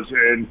buzz,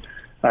 and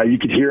you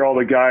could hear all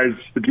the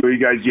BYU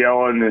guys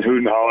yelling and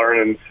hooting and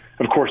hollering,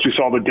 and of course you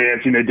saw the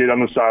dancing they did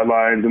on the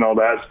sidelines and all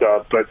that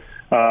stuff. But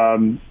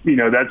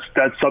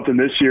that's something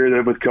this year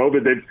that with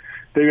COVID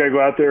they got to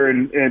go out there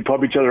and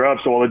pump each other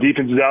up. So while the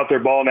defense is out there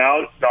balling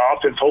out, the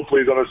offense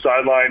hopefully is on the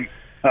sideline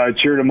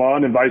cheering them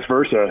on, and vice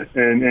versa,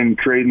 and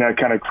creating that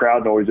kind of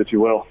crowd noise, if you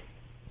will.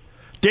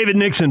 David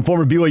Nixon,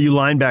 former BYU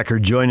linebacker,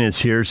 joining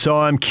us here. So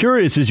I'm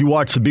curious, as you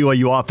watch the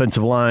BYU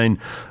offensive line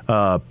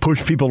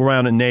push people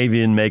around at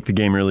Navy and make the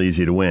game really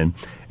easy to win,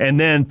 and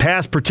then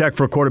pass protect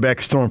for a quarterback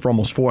who's throwing for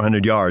almost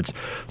 400 yards.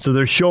 So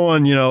they're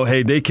showing,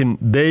 hey, they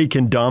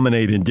can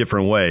dominate in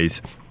different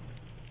ways.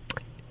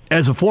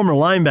 As a former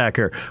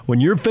linebacker, when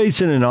you're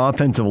facing an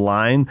offensive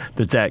line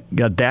that's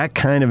got that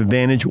kind of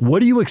advantage, what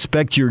do you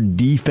expect your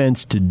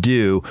defense to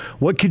do?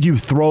 What could you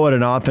throw at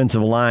an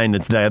offensive line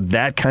that's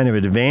that kind of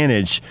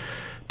advantage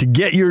to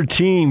get your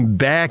team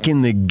back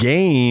in the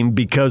game?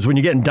 Because when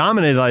you're getting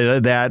dominated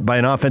like that by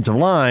an offensive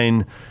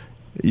line,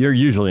 you're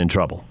usually in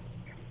trouble.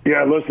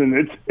 Yeah,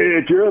 listen,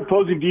 if you're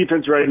opposing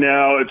defense right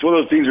now, it's one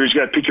of those things where you just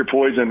got to pick your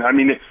poison. I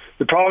mean,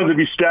 the problem is if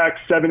you stack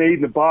 7-8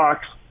 in the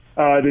box,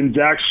 then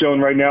Zach's shown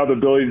right now the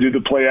ability to do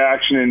the play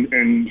action,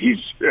 and he's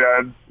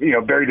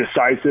very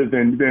decisive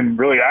and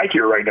really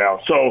accurate right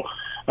now. So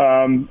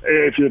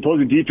if you're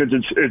opposing defense,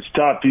 it's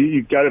tough.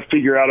 You've got to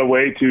figure out a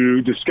way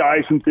to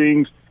disguise some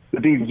things,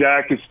 I think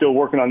Zach is still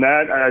working on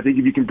that. I think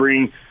if you can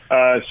bring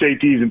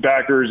safeties and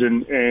backers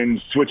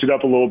and switch it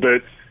up a little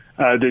bit,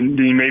 then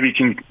you maybe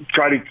can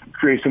try to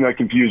create some of that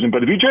confusion.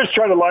 But if you just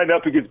try to line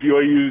up against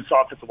BYU's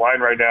offensive line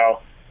right now,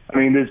 I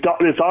mean, this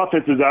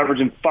offense is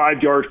averaging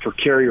 5 yards per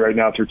carry right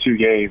now through 2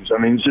 games. I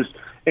mean, it's just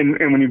and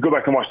when you go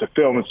back and watch the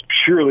film, it's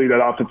purely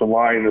that offensive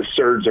line the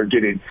Surds are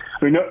getting.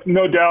 I mean,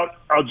 no doubt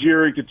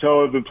Algier and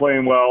Katoa have been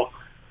playing well,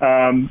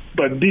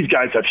 but these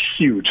guys have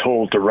huge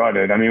holes to run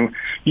in. I mean,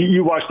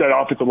 you watch that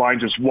offensive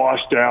line just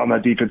wash down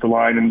that defensive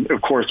line, and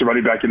of course the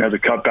running back has a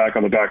cutback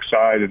on the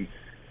backside, and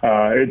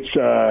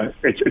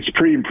it's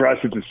pretty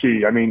impressive to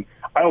see. I mean,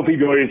 I don't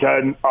think BYU's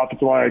had an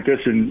offensive line like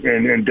this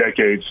in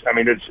decades. I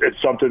mean,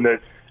 it's something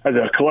that, as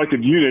a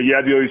collective unit, you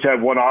always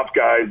have one off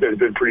guy that's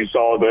been pretty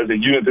solid, but as a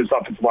unit, this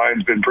offensive line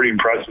has been pretty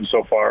impressive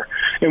so far.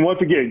 And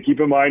once again, keep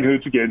in mind who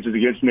it's against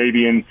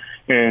Navy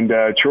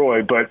and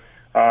Troy. But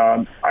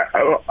what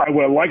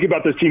I like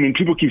about this team, and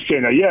people keep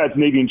saying that, it's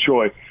Navy and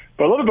Troy.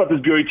 But what I love about this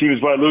BYU team is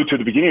what I alluded to at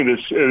the beginning of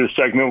this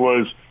segment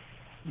was,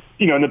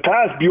 in the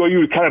past,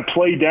 BYU would kind of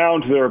play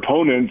down to their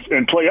opponents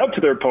and play up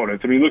to their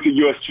opponents. I mean, look at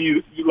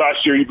USC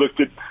last year. You looked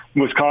at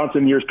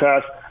Wisconsin years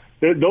past.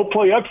 They'll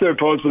play up to their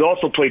opponents, but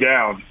also play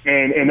down.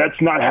 And that's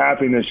not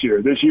happening this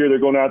year. This year, they're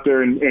going out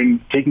there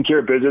and taking care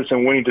of business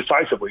and winning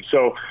decisively.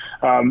 So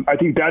I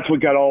think that's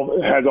what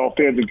has all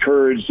fans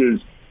encouraged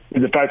is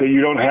the fact that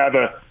you don't have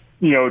a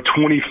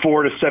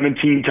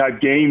 24-17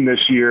 type game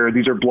this year.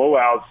 These are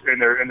blowouts,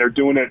 and they're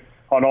doing it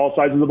on all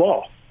sides of the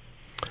ball.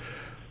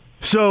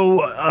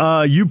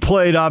 So you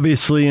played,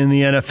 obviously, in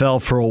the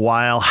NFL for a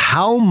while.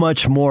 How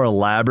much more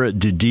elaborate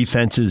do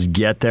defenses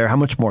get there? How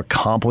much more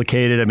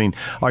complicated? I mean,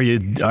 are you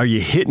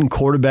hitting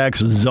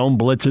quarterbacks with zone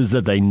blitzes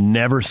that they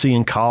never see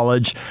in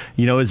college?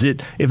 Is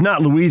it, if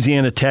not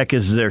Louisiana Tech,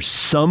 is there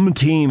some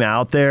team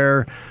out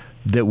there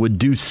that would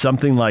do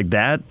something like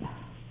that?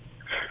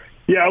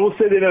 Yeah, I will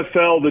say the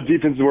NFL, the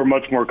defenses were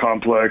much more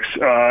complex.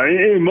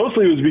 And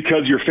mostly it was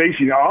because you're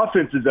facing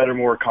offenses that are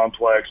more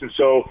complex. And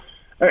so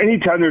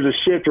anytime there's a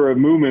shift or a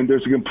movement,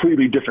 there's a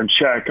completely different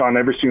check on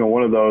every single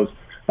one of those.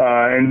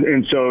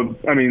 And so,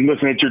 I mean,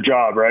 listen, it's your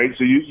job, right?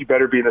 So you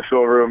better be in the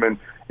film room and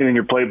in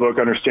your playbook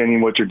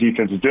understanding what your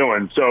defense is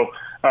doing. So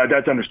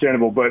that's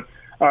understandable. But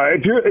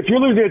if you're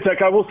Louisiana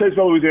Tech, I will say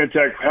about Louisiana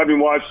Tech,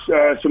 having watched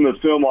some of the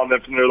film on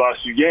them from their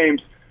last few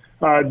games,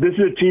 this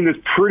is a team that's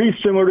pretty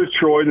similar to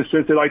Troy in the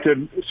sense they like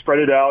to spread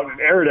it out and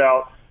air it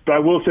out. But I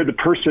will say the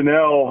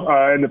personnel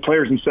and the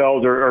players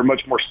themselves are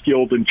much more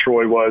skilled than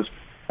Troy was.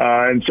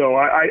 And so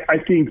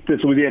I think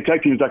this Louisiana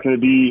Tech team is not going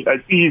to be as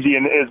easy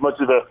and as much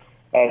of a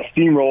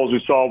steamroll as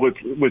we saw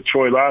with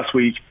Troy last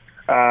week.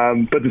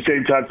 But at the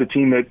same time, it's a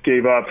team that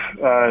gave up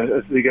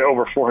they got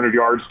over 400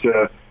 yards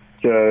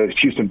to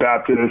Houston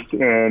Baptist,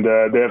 and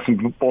they have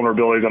some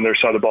vulnerabilities on their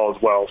side of the ball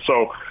as well.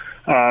 So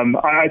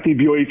I think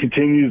BYU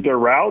continues their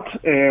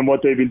route and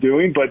what they've been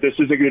doing, but this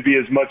isn't going to be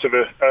as much of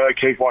a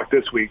cakewalk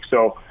this week.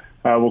 So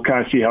we'll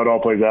kind of see how it all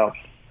plays out.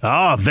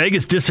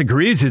 Vegas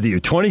disagrees with you.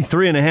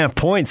 23.5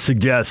 points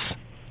suggests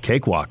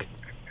cakewalk.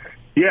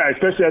 Yeah,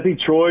 especially I think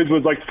Troy's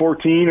was like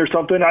 14 or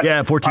something.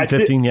 14,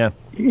 15, yeah.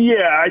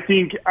 Yeah, I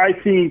think.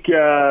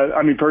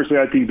 I mean, personally,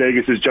 I think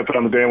Vegas is jumping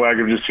on the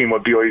bandwagon of just seeing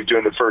what BYU's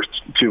doing the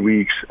first 2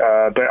 weeks.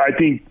 But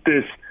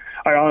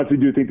I honestly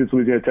do think this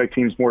Louisiana Tech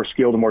team is more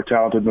skilled and more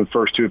talented than the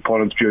first 2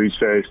 opponents BYU's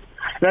faced.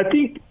 And I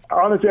think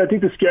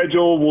the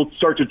schedule will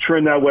start to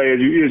trend that way as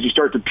you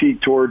start to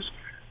peak towards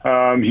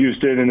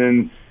Houston, and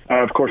then.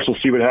 Of course, we'll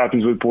see what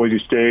happens with Boise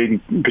State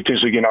and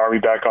potentially getting Army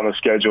back on the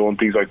schedule and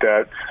things like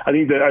that. I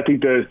think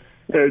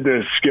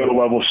the skill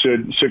level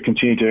should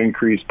continue to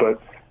increase.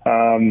 But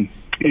in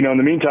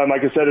the meantime,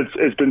 like I said,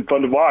 it's been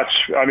fun to watch.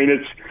 I mean,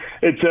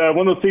 it's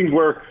one of those things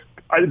where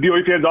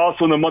BYU fans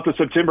also in the month of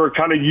September are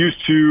kind of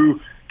used to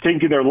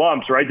taking their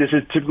lumps, right? This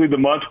is typically the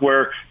month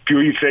where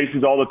BYU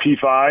faces all the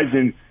P5s,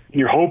 and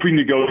you're hoping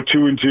to go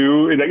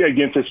 2-2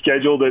 against a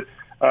schedule that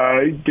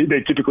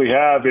they typically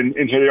have, and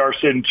here they are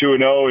sitting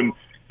 2-0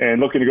 and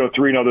looking to go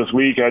 3-0 this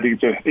week. I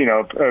think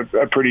it's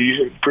a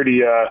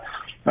pretty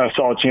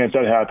solid chance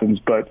that happens.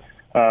 But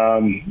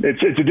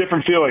it's a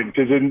different feeling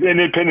because in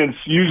Independence,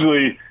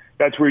 usually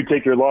that's where you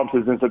take your lumps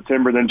is in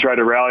September, then try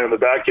to rally on the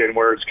back end,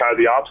 where it's kind of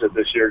the opposite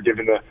this year,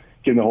 given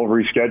the whole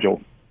reschedule.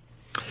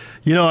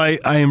 I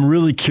am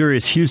really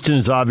curious. Houston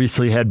has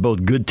obviously had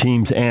both good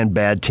teams and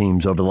bad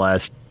teams over the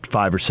last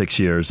 5 or 6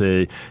 years.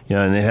 And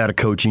they had a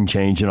coaching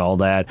change and all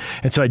that.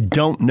 And so I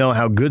don't know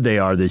how good they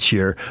are this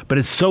year, but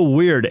it's so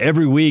weird.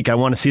 Every week I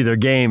want to see their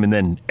game, and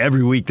then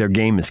every week their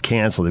game is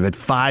canceled. They've had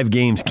 5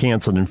 games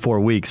canceled in 4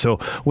 weeks. So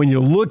when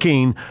you're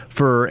looking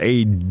for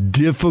a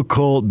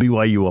difficult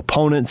BYU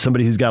opponent,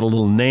 somebody who's got a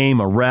little name,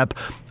 a rep,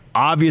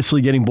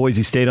 obviously getting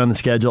Boise State on the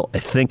schedule, I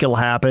think it'll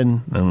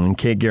happen. I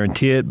can't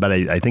guarantee it, but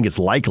I think it's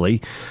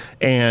likely.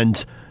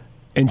 And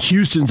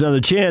Houston's another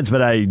chance,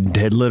 but I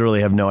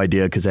literally have no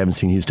idea because I haven't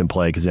seen Houston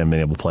play because they haven't been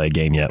able to play a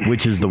game yet,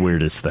 which is the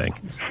weirdest thing.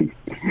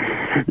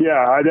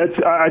 Yeah,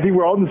 I think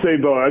we're all in the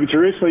same boat. I mean,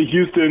 traditionally,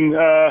 Houston,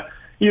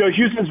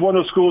 Houston's one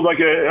of those schools like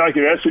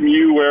an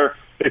SMU where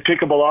they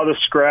pick up a lot of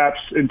the scraps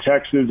in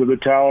Texas of the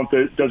talent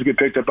that doesn't get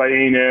picked up by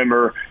A&M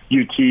or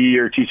UT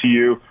or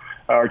TCU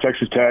or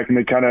Texas Tech, and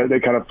they kind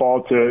of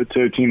fall to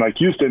a team like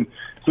Houston.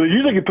 So they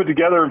usually can put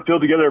together and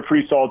field together a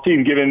pretty solid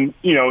team, given,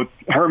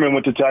 Herman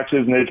went to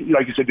Texas, and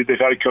like you said, they've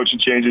had coaching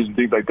changes and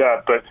things like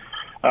that. But,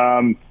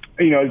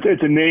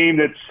 it's a name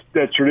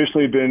that's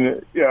traditionally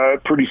been a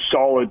pretty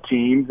solid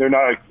team. They're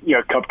not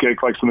a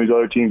cupcake like some of these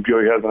other teams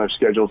BYU has on their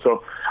schedule.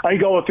 So I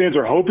think all the fans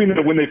are hoping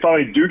that when they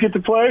finally do get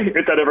to play,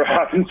 if that ever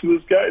happens to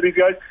these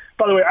guys.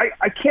 By the way,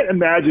 I can't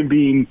imagine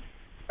being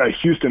a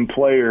Houston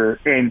player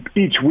and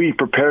each week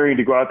preparing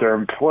to go out there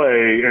and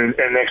play, and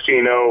next thing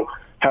you know,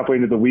 halfway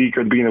into the week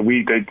or the beginning of the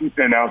week,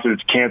 they announce that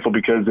it's canceled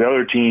because the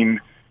other team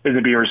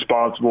isn't being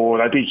responsible.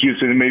 And I think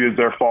Houston, maybe it's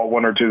their fault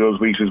one or two of those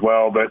weeks as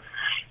well. But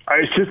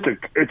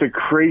it's a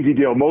crazy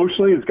deal.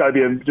 Emotionally, it's got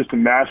to be just a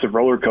massive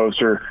roller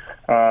coaster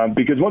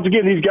because once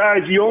again, these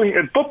guys,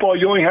 in football,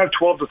 you only have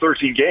 12 to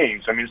 13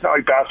 games. I mean, it's not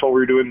like basketball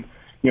where you're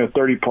doing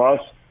 30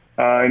 plus.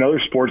 In other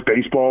sports,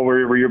 baseball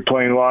where you're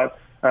playing a lot.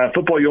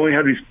 Football, you only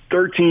have these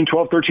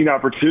 12, 13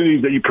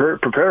 opportunities that you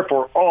prepare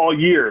for all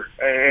year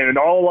and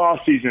all off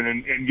season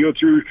and go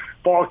through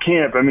fall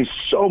camp. I mean,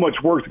 so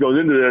much work that goes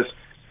into this,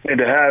 and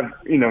to have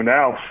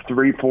now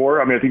 3,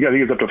 4. I mean, I think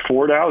it's up to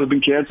 4 now that have been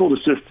canceled.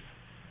 It's just,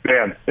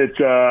 man, it's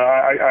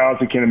I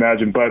honestly can't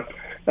imagine. But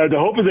the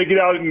hope is they get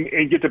out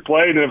and get to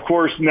play. And then, of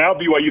course, now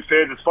BYU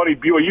fans, it's funny,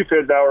 BYU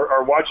fans now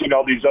are watching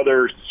all these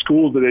other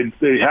schools that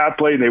they have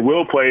played and they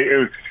will play,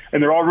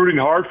 and they're all rooting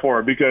hard for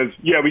them because,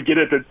 we get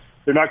it that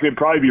they're not going to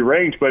probably be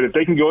ranked, but if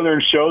they can go in there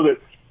and show that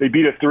they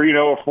beat a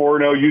 3-0 or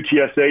 4-0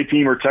 UTSA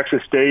team or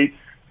Texas State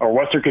or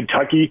Western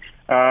Kentucky,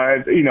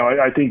 I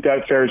think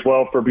that fares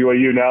well for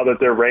BYU now that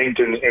they're ranked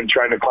and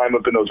trying to climb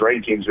up in those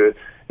rankings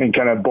and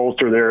kind of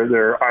bolster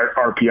their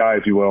RPI,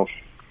 if you will.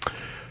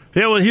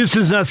 Yeah, well,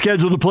 Houston's not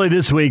scheduled to play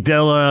this week.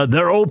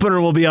 Their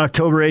opener will be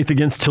October 8th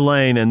against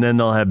Tulane, and then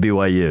they'll have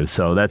BYU.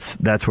 So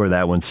that's where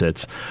that one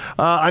sits.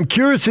 I'm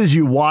curious as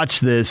you watch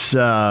this.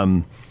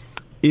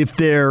 If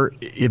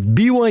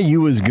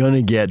BYU is going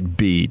to get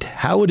beat,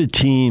 how would a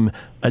team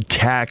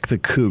attack the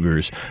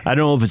Cougars? I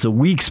don't know if it's a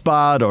weak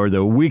spot or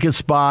the weakest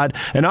spot,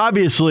 and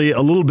obviously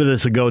a little bit of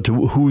this will go to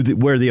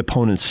where the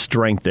opponent's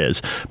strength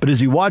is. But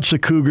as you watch the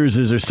Cougars,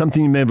 is there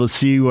something you've been able to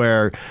see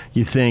where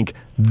you think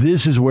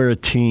this is where a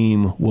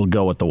team will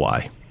go at the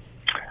Y?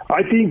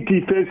 I think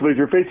defensively, if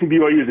you're facing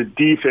BYU as a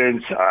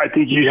defense, I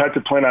think you have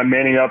to plan on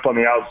manning up on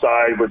the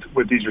outside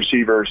with these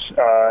receivers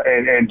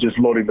and just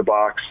loading the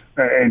box.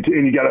 And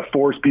you got to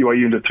force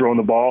BYU into throwing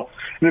the ball.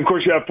 And, of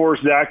course, you got to force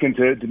Zach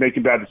into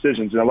making bad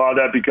decisions. And a lot of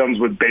that becomes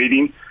with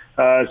baiting.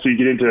 So you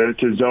get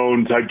into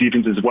zone-type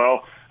defense as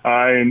well.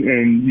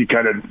 And you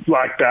kind of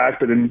lock back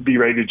but then be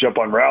ready to jump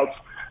on routes.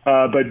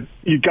 But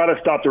you've got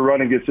to stop the run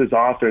against this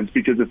offense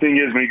because the thing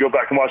is when you go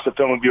back and watch the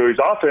film of BYU's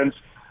offense,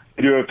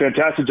 they do a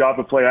fantastic job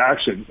of play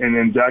action. And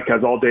then Zach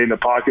has all day in the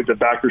pocket. The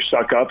backers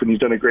suck up, and he's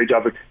done a great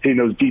job of hitting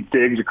those deep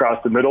digs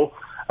across the middle.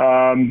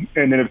 And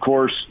then, of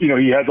course, he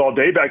has all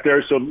day back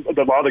there, so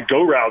a lot of the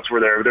go routes were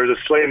there. There's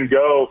a slant and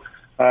go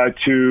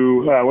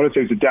to, I want to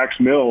say it's Dax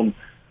Milne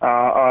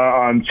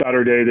on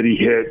Saturday that he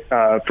hit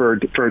for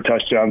a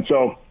touchdown.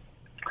 So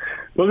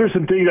those are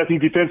some things I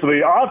think defensively.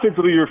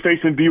 Offensively, you're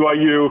facing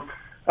BYU.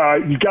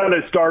 You got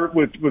to start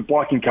with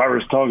blocking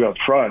Kyrus Tonga up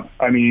front.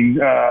 I mean,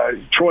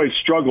 Troy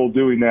struggled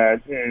doing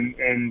that,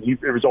 and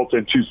it resulted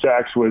in 2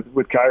 sacks with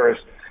Kyrus.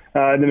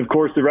 And then, of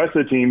course, the rest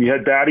of the team, you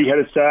had Batty had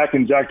a sack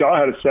and Zach Daw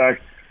had a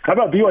sack. How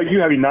about BYU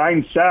having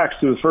 9 sacks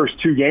through the first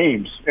 2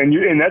 games?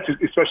 And that's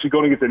especially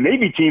going against the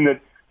Navy team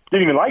that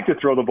didn't even like to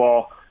throw the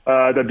ball,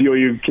 that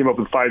BYU came up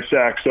with 5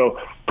 sacks. So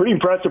pretty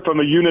impressive from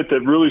a unit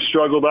that really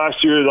struggled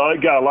last year.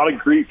 Got a lot of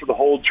grief for the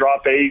whole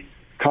drop 8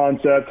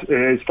 concept.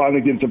 It's finally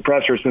getting some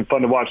pressure. It's been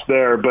fun to watch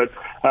there. But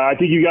I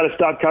think you got to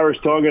stop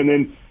Kyrus Tonga. And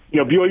then,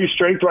 BYU's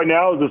strength right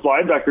now is this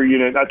linebacker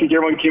unit. I think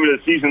everyone came into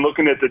the season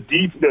looking at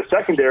the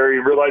secondary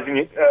and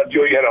realizing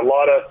BYU had a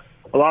lot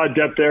of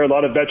depth there, a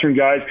lot of veteran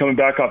guys coming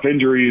back off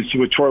injuries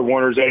with Troy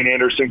Warner, Zane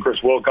Anderson,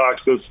 Chris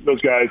Wilcox,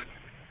 those guys.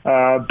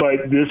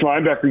 But this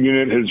linebacker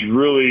unit has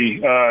really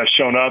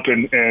shown up,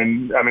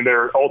 and I mean,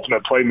 they're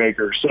ultimate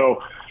playmakers.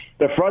 So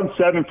the front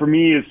 7 for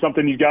me is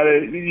something you'd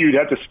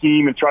have to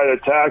scheme and try to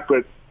attack.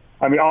 But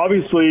I mean,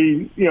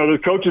 obviously, the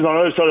coaches on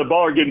the other side of the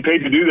ball are getting paid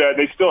to do that.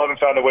 They still haven't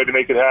found a way to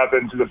make it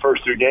happen to the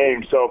first 2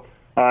 games. So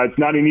it's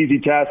not an easy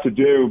task to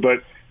do.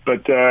 But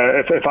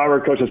if I were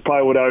a coach, that's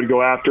probably what I would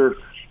go after.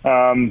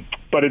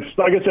 But it's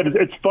like I said,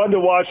 it's fun to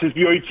watch this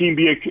BYU team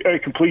be a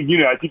complete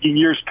unit. I think in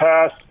years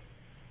past,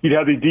 you'd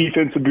have the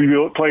defense would be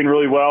playing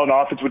really well and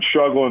offense would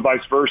struggle and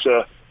vice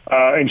versa.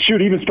 And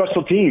shoot, even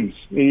special teams.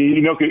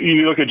 You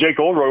look at Jake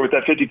Oldroyd with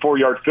that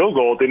 54-yard field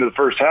goal at the end of the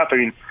first half. I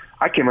mean,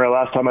 I can't remember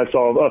the last time I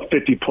saw a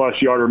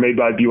 50-plus yarder made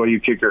by a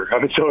BYU kicker. I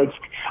mean, so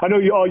I know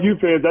all you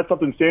fans, that's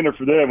something standard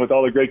for them with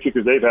all the great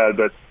kickers they've had.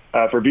 But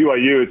for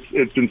BYU,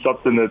 it's been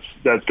something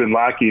that's been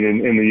lacking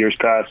in the years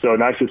past. So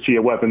nice to see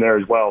a weapon there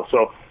as well.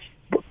 So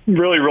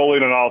really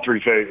rolling on all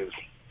 3 phases.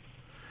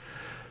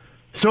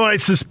 So I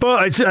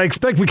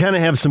expect we kind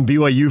of have some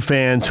BYU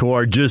fans who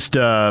are just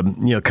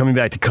coming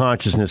back to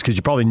consciousness because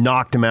you probably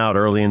knocked them out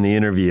early in the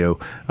interview.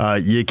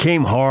 You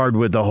came hard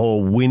with the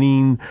whole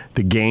winning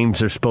the games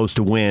they're supposed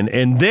to win,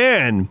 and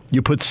then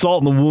you put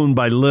salt in the wound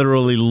by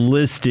literally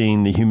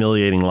listing the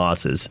humiliating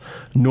losses: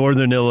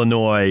 Northern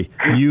Illinois,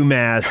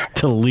 UMass,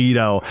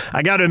 Toledo.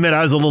 I got to admit,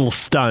 I was a little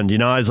stunned.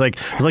 I was like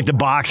the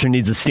boxer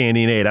needs a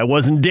standing 8. I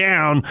wasn't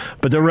down,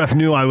 but the ref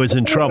knew I was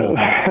in trouble.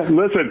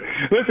 Listen,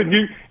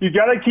 you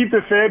got to keep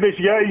the fan base.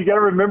 You got to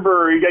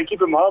remember. You got to keep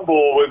them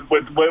humble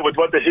with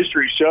what the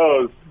history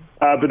shows.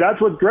 But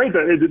that's what's great.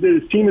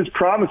 This team is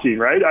promising,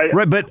 right?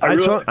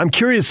 I'm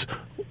curious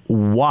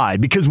why.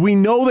 Because we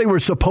know they were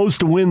supposed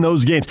to win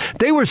those games.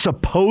 They were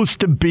supposed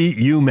to beat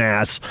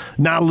UMass,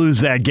 not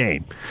lose that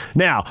game.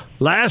 Now,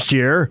 last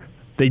year,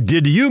 they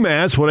did to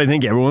UMass what I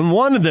think everyone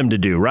wanted them to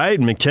do, right?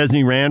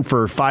 McChesney ran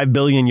for 5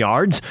 billion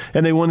yards,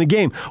 and they won the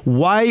game.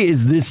 Why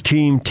is this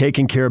team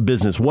taking care of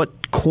business?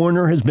 What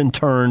corner has been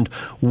turned?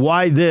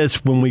 Why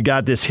this when we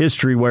got this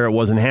history where it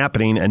wasn't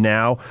happening, and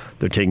now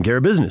they're taking care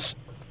of business?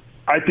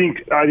 I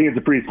think it's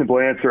a pretty simple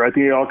answer. I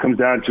think it all comes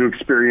down to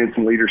experience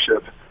and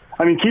leadership.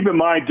 I mean, keep in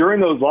mind, during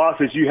those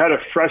losses, you had a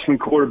freshman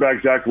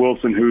quarterback, Zach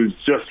Wilson, who's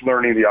just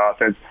learning the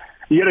offense.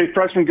 You had a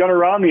freshman Gunnar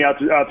Romney out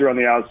there on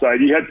the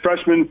outside. You had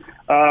freshman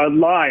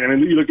line. I mean,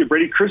 you look at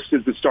Brady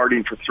Christensen's been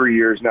starting for 3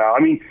 years now. I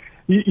mean,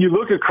 you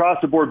look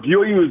across the board.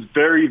 BYU was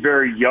very,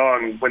 very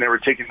young when they were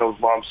taking those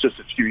lumps just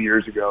a few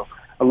years ago.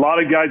 A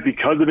lot of guys,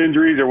 because of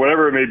injuries or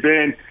whatever it may have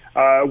been,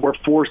 were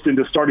forced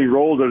into starting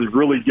roles as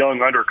really young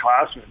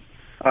underclassmen.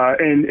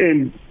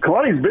 And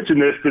Kalani's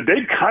mentioned this, that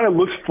they kind of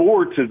looked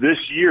forward to this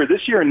year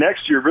and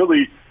next year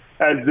really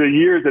as the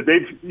years that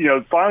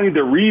they've, finally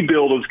the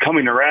rebuild is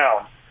coming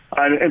around.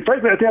 And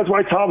frankly, I think that's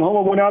why Tom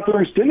Holmoe went out there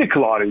and extended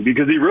Kalani,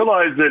 because he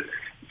realized that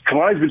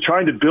Kalani's been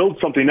trying to build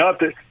something up.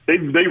 That they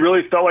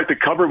really felt like the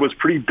cupboard was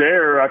pretty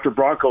bare after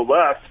Bronco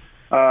left,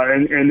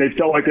 and they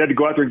felt like they had to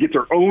go out there and get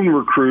their own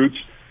recruits,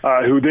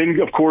 who then,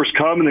 of course,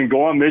 come and then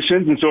go on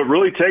missions. And so it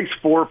really takes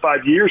 4 or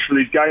 5 years for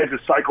these guys to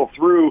cycle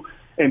through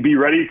and be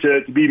ready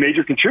to be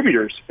major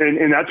contributors.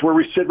 And that's where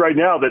we sit right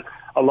now, that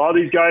a lot of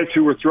these guys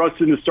who were thrust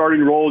into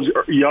starting roles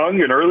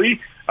young and early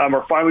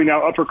are finally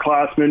now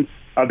upperclassmen.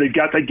 They've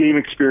got that game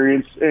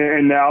experience,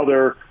 and now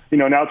they're,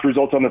 now it's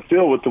results on the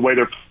field with the way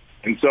they're.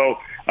 And so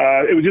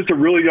it was just a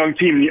really young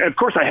team. And of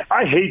course,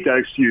 I hate that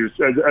excuse.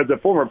 As a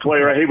former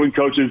player, I hate when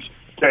coaches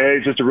say, hey,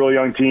 it's just a really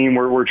young team.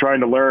 We're trying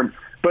to learn.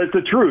 But it's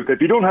the truth.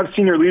 If you don't have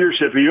senior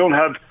leadership, if you don't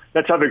have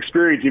that type of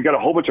experience, you've got a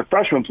whole bunch of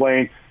freshmen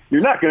playing,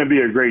 you're not going to be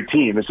a great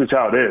team. It's just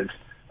how it is.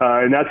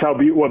 And that's what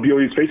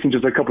BYU is facing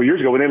just a couple of years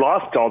ago when they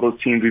lost to all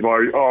those teams we've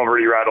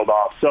already rattled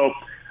off. So,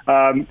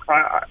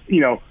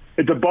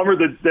 it's a bummer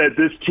that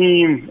this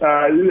team,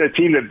 a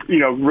team that,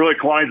 really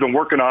Kalani's been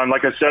working on,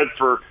 like I said,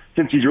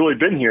 since he's really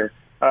been here,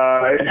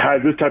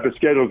 has this type of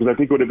schedule, because I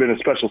think it would have been a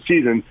special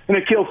season. And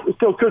it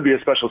still could be a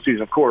special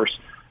season, of course.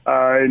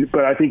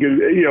 But I think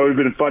it would have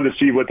been fun to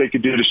see what they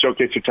could do to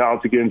showcase their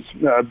talents against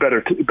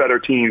better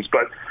teams.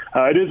 But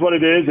it is what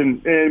it is.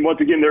 And once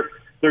again,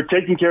 they're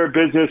taking care of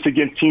business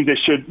against teams they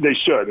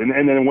should,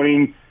 and then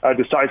winning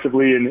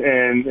decisively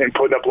and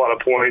putting up a lot of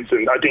points.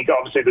 And I think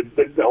obviously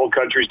the whole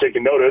country's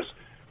taking notice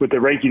with the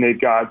ranking they've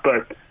got.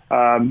 But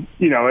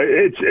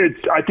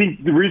it's I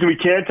think the reason we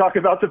can't talk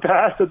about the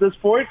past at this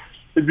point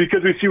is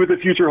because we see what the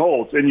future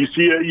holds, and you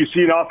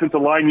see an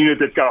offensive line unit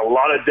that's got a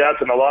lot of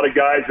depth and a lot of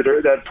guys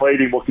that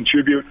played and will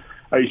contribute.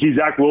 You see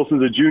Zach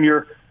Wilson's a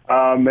junior,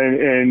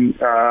 and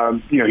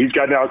he's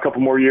got now a couple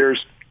more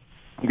years.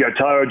 You got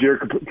Tyler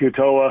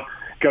Katoa,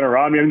 Gunnar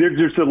Romney. I mean, there's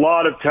just a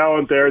lot of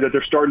talent there that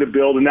they're starting to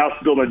build, and now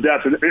it's building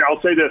depth. And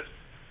I'll say this,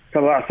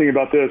 kind of last thing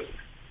about this.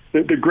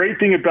 The great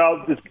thing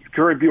about this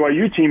current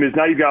BYU team is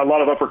now you've got a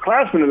lot of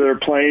upperclassmen that are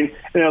playing,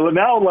 and it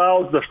now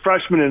allows the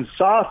freshmen and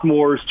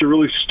sophomores to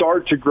really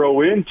start to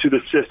grow into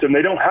the system.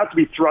 They don't have to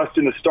be thrust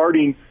into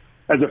starting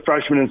as a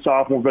freshman and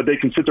sophomore, but they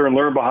can sit there and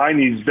learn behind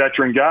these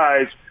veteran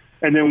guys.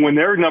 And then when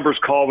their numbers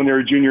call, when they're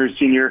a junior and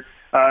senior,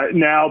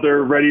 now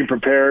they're ready and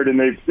prepared, and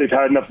they've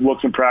had enough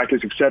looks in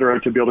practice, et cetera,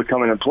 to be able to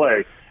come in and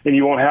play. And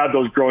you won't have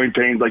those growing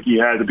pains like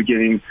you had at the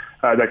beginning,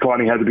 that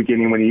Kalani had at the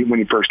beginning when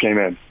he first came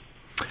in.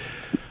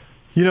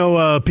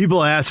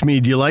 People ask me,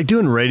 do you like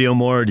doing radio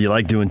more or do you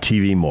like doing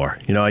TV more?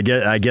 I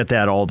get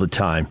that all the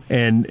time.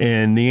 And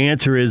the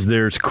answer is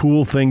there's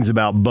cool things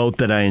about both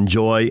that I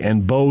enjoy,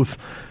 and both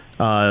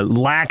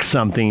lack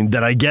something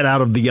that I get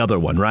out of the other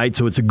one, right?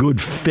 So it's a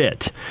good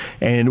fit.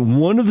 And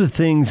one of the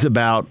things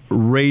about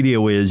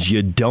radio is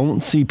you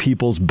don't see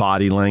people's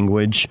body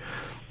language.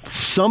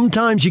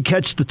 Sometimes you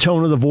catch the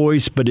tone of the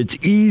voice, but it's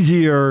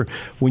easier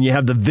when you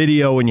have the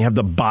video and you have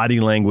the body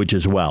language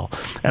as well.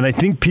 And I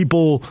think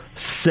people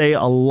say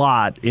a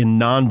lot in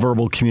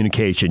nonverbal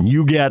communication.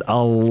 You get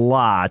a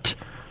lot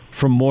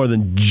from more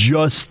than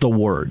just the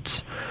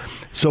words.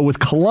 So with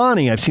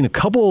Kalani, I've seen a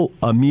couple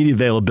media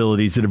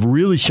availabilities that have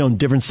really shown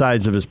different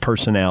sides of his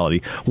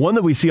personality. One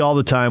that we see all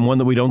the time, one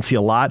that we don't see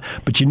a lot.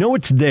 But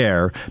it's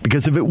there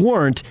because if it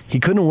weren't, he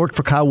couldn't have worked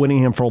for Kyle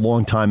Whittingham for a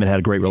long time and had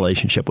a great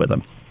relationship with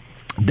him.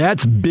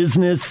 That's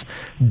business,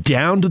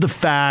 down to the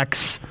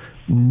facts,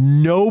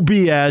 no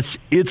BS.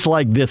 It's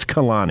like this,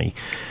 Kalani.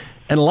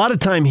 And a lot of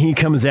time he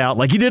comes out,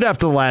 like he did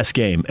after the last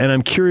game, and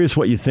I'm curious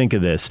what you think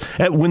of this.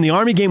 When the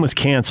Army game was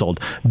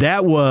canceled,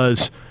 that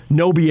was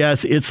no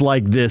BS, it's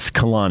like this,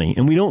 Kalani.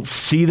 And we don't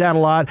see that a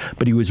lot,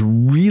 but he was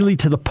really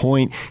to the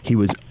point. He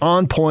was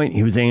on point.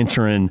 He was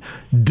answering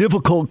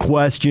difficult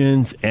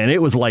questions, and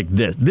it was like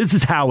this. This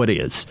is how it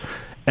is.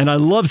 And I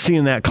love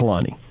seeing that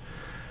Kalani.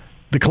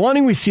 The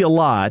Kalani we see a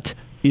lot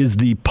is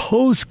the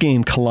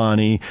post-game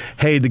Kalani.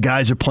 Hey, the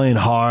guys are playing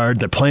hard.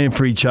 They're playing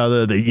for each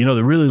other. They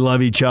really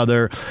love each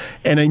other.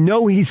 And I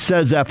know he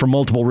says that for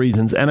multiple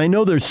reasons. And I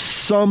know there's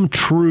some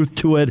truth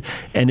to it,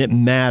 and it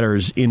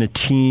matters in a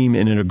team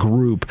and in a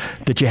group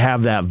that you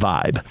have that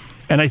vibe.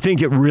 And I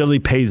think it really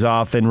pays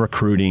off in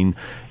recruiting.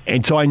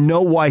 And so I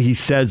know why he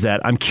says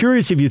that. I'm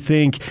curious if you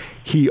think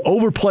he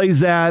overplays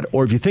that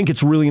or if you think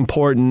it's really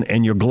important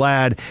and you're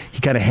glad he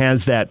kind of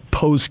has that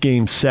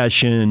post-game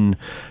session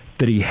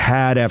that he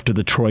had after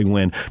the Troy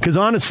win. Because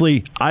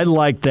honestly, I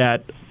like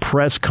that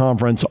press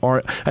conference.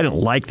 I didn't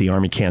like the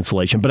Army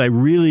cancellation, but I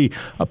really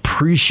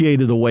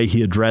appreciated the way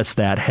he addressed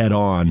that head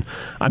on.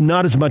 I'm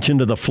not as much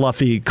into the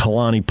fluffy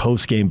Kalani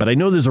postgame, but I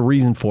know there's a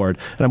reason for it,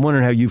 and I'm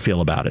wondering how you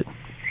feel about it.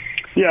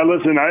 Yeah,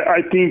 listen,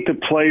 I think the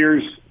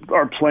players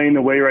are playing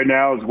the way right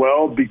now as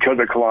well because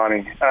of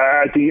Kalani.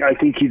 I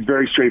think he's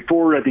very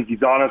straightforward. I think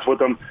he's honest with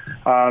them.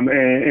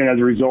 And as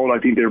a result, I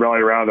think they rally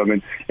around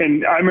him.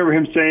 And I remember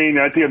him saying,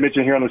 I think I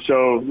mentioned here on the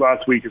show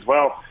last week as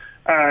well,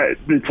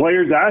 the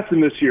players asked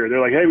him this year, they're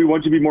like, hey, we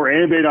want you to be more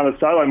animated on the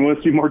sideline. We want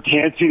you to be more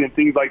dancing and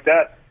things like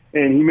that.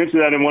 And he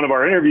mentioned that in one of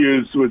our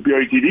interviews with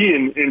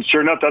BYU-TD, and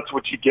sure enough, that's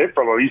what you get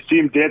from him. You see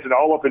him dancing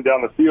all up and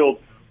down the field.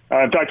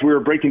 In fact, we were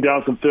breaking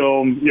down some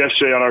film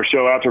yesterday on our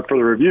show after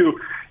further review,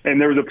 and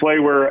there was a play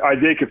where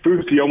Isaiah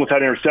Kafusi almost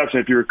had an interception.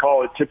 If you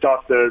recall, it tipped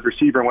off the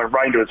receiver and went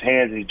right into his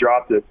hands, and he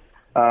dropped it.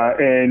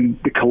 And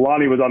the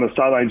Kalani was on the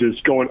sideline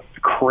just going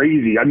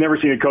crazy. I've never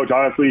seen a coach,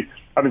 honestly.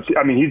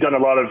 He's done a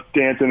lot of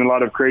dancing and a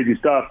lot of crazy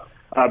stuff,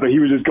 but he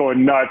was just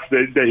going nuts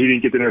that he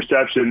didn't get the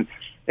interception.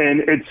 And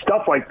it's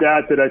stuff like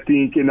that I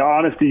think, in the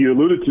honesty you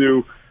alluded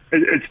to,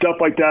 it's stuff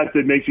like that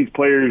makes these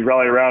players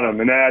rally around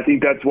him. And I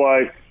think that's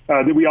why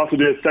that we also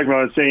did a segment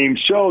on the same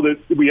show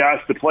that we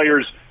asked the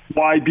players,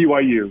 why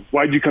BYU?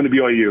 Why did you come to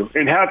BYU?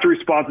 And half the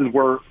responses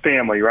were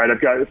family, right?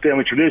 I've got a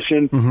family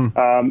tradition.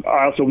 Mm-hmm.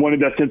 I also wanted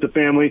that sense of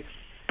family.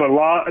 But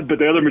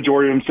the other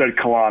majority of them said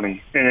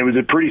Kalani. And it was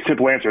a pretty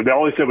simple answer.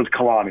 All they said was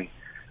Kalani.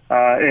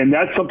 And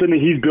that's something that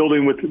he's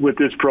building with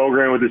this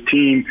program, with his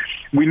team.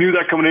 We knew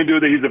that coming into it,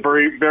 that he's a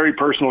very, very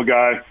personal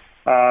guy.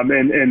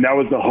 And that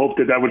was the hope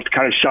that would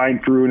kind of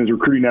shine through in his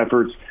recruiting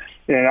efforts.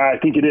 And I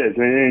think it is.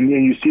 And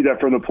you see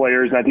that from the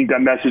players. And I think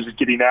that message is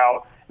getting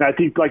out. And I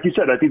think, like you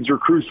said, I think the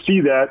recruits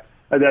see that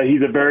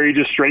he's a very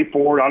just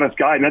straightforward, honest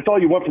guy. And that's all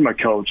you want from a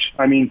coach.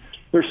 I mean,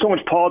 there's so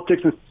much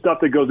politics and stuff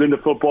that goes into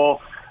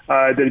football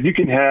that if you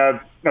can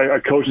have a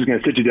coach who's going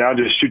to sit you down,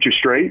 just shoot you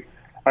straight,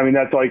 I mean,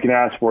 that's all you can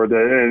ask for.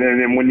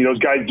 And when those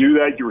guys do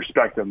that, you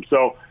respect them.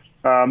 So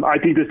I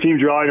think this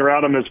team's rallying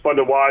around him. It's fun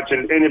to watch.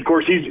 And of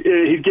course, he's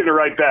getting it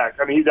right back.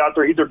 I mean, he's out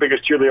there. He's their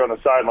biggest cheerleader on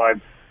the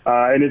sideline.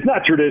 And it's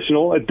not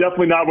traditional. It's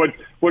definitely not what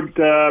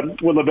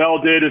Lavelle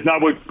did. It's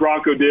not what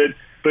Bronco did.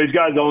 But he's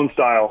got his own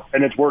style,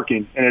 and it's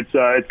working. And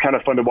it's kind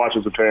of fun to watch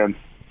as a fan.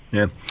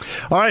 Yeah.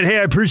 All right. Hey,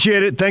 I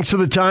appreciate it. Thanks for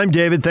the time,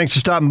 David. Thanks for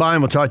stopping by,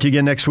 and we'll talk to you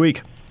again next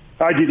week.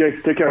 All right,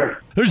 DJ. Take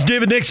care. There's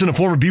David Nixon, a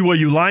former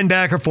BYU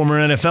linebacker, former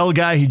NFL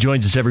guy. He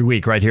joins us every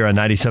week right here on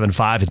 97.5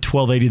 at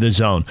 1280 The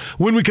Zone.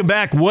 When we come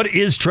back, what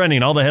is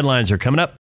trending? All the headlines are coming up.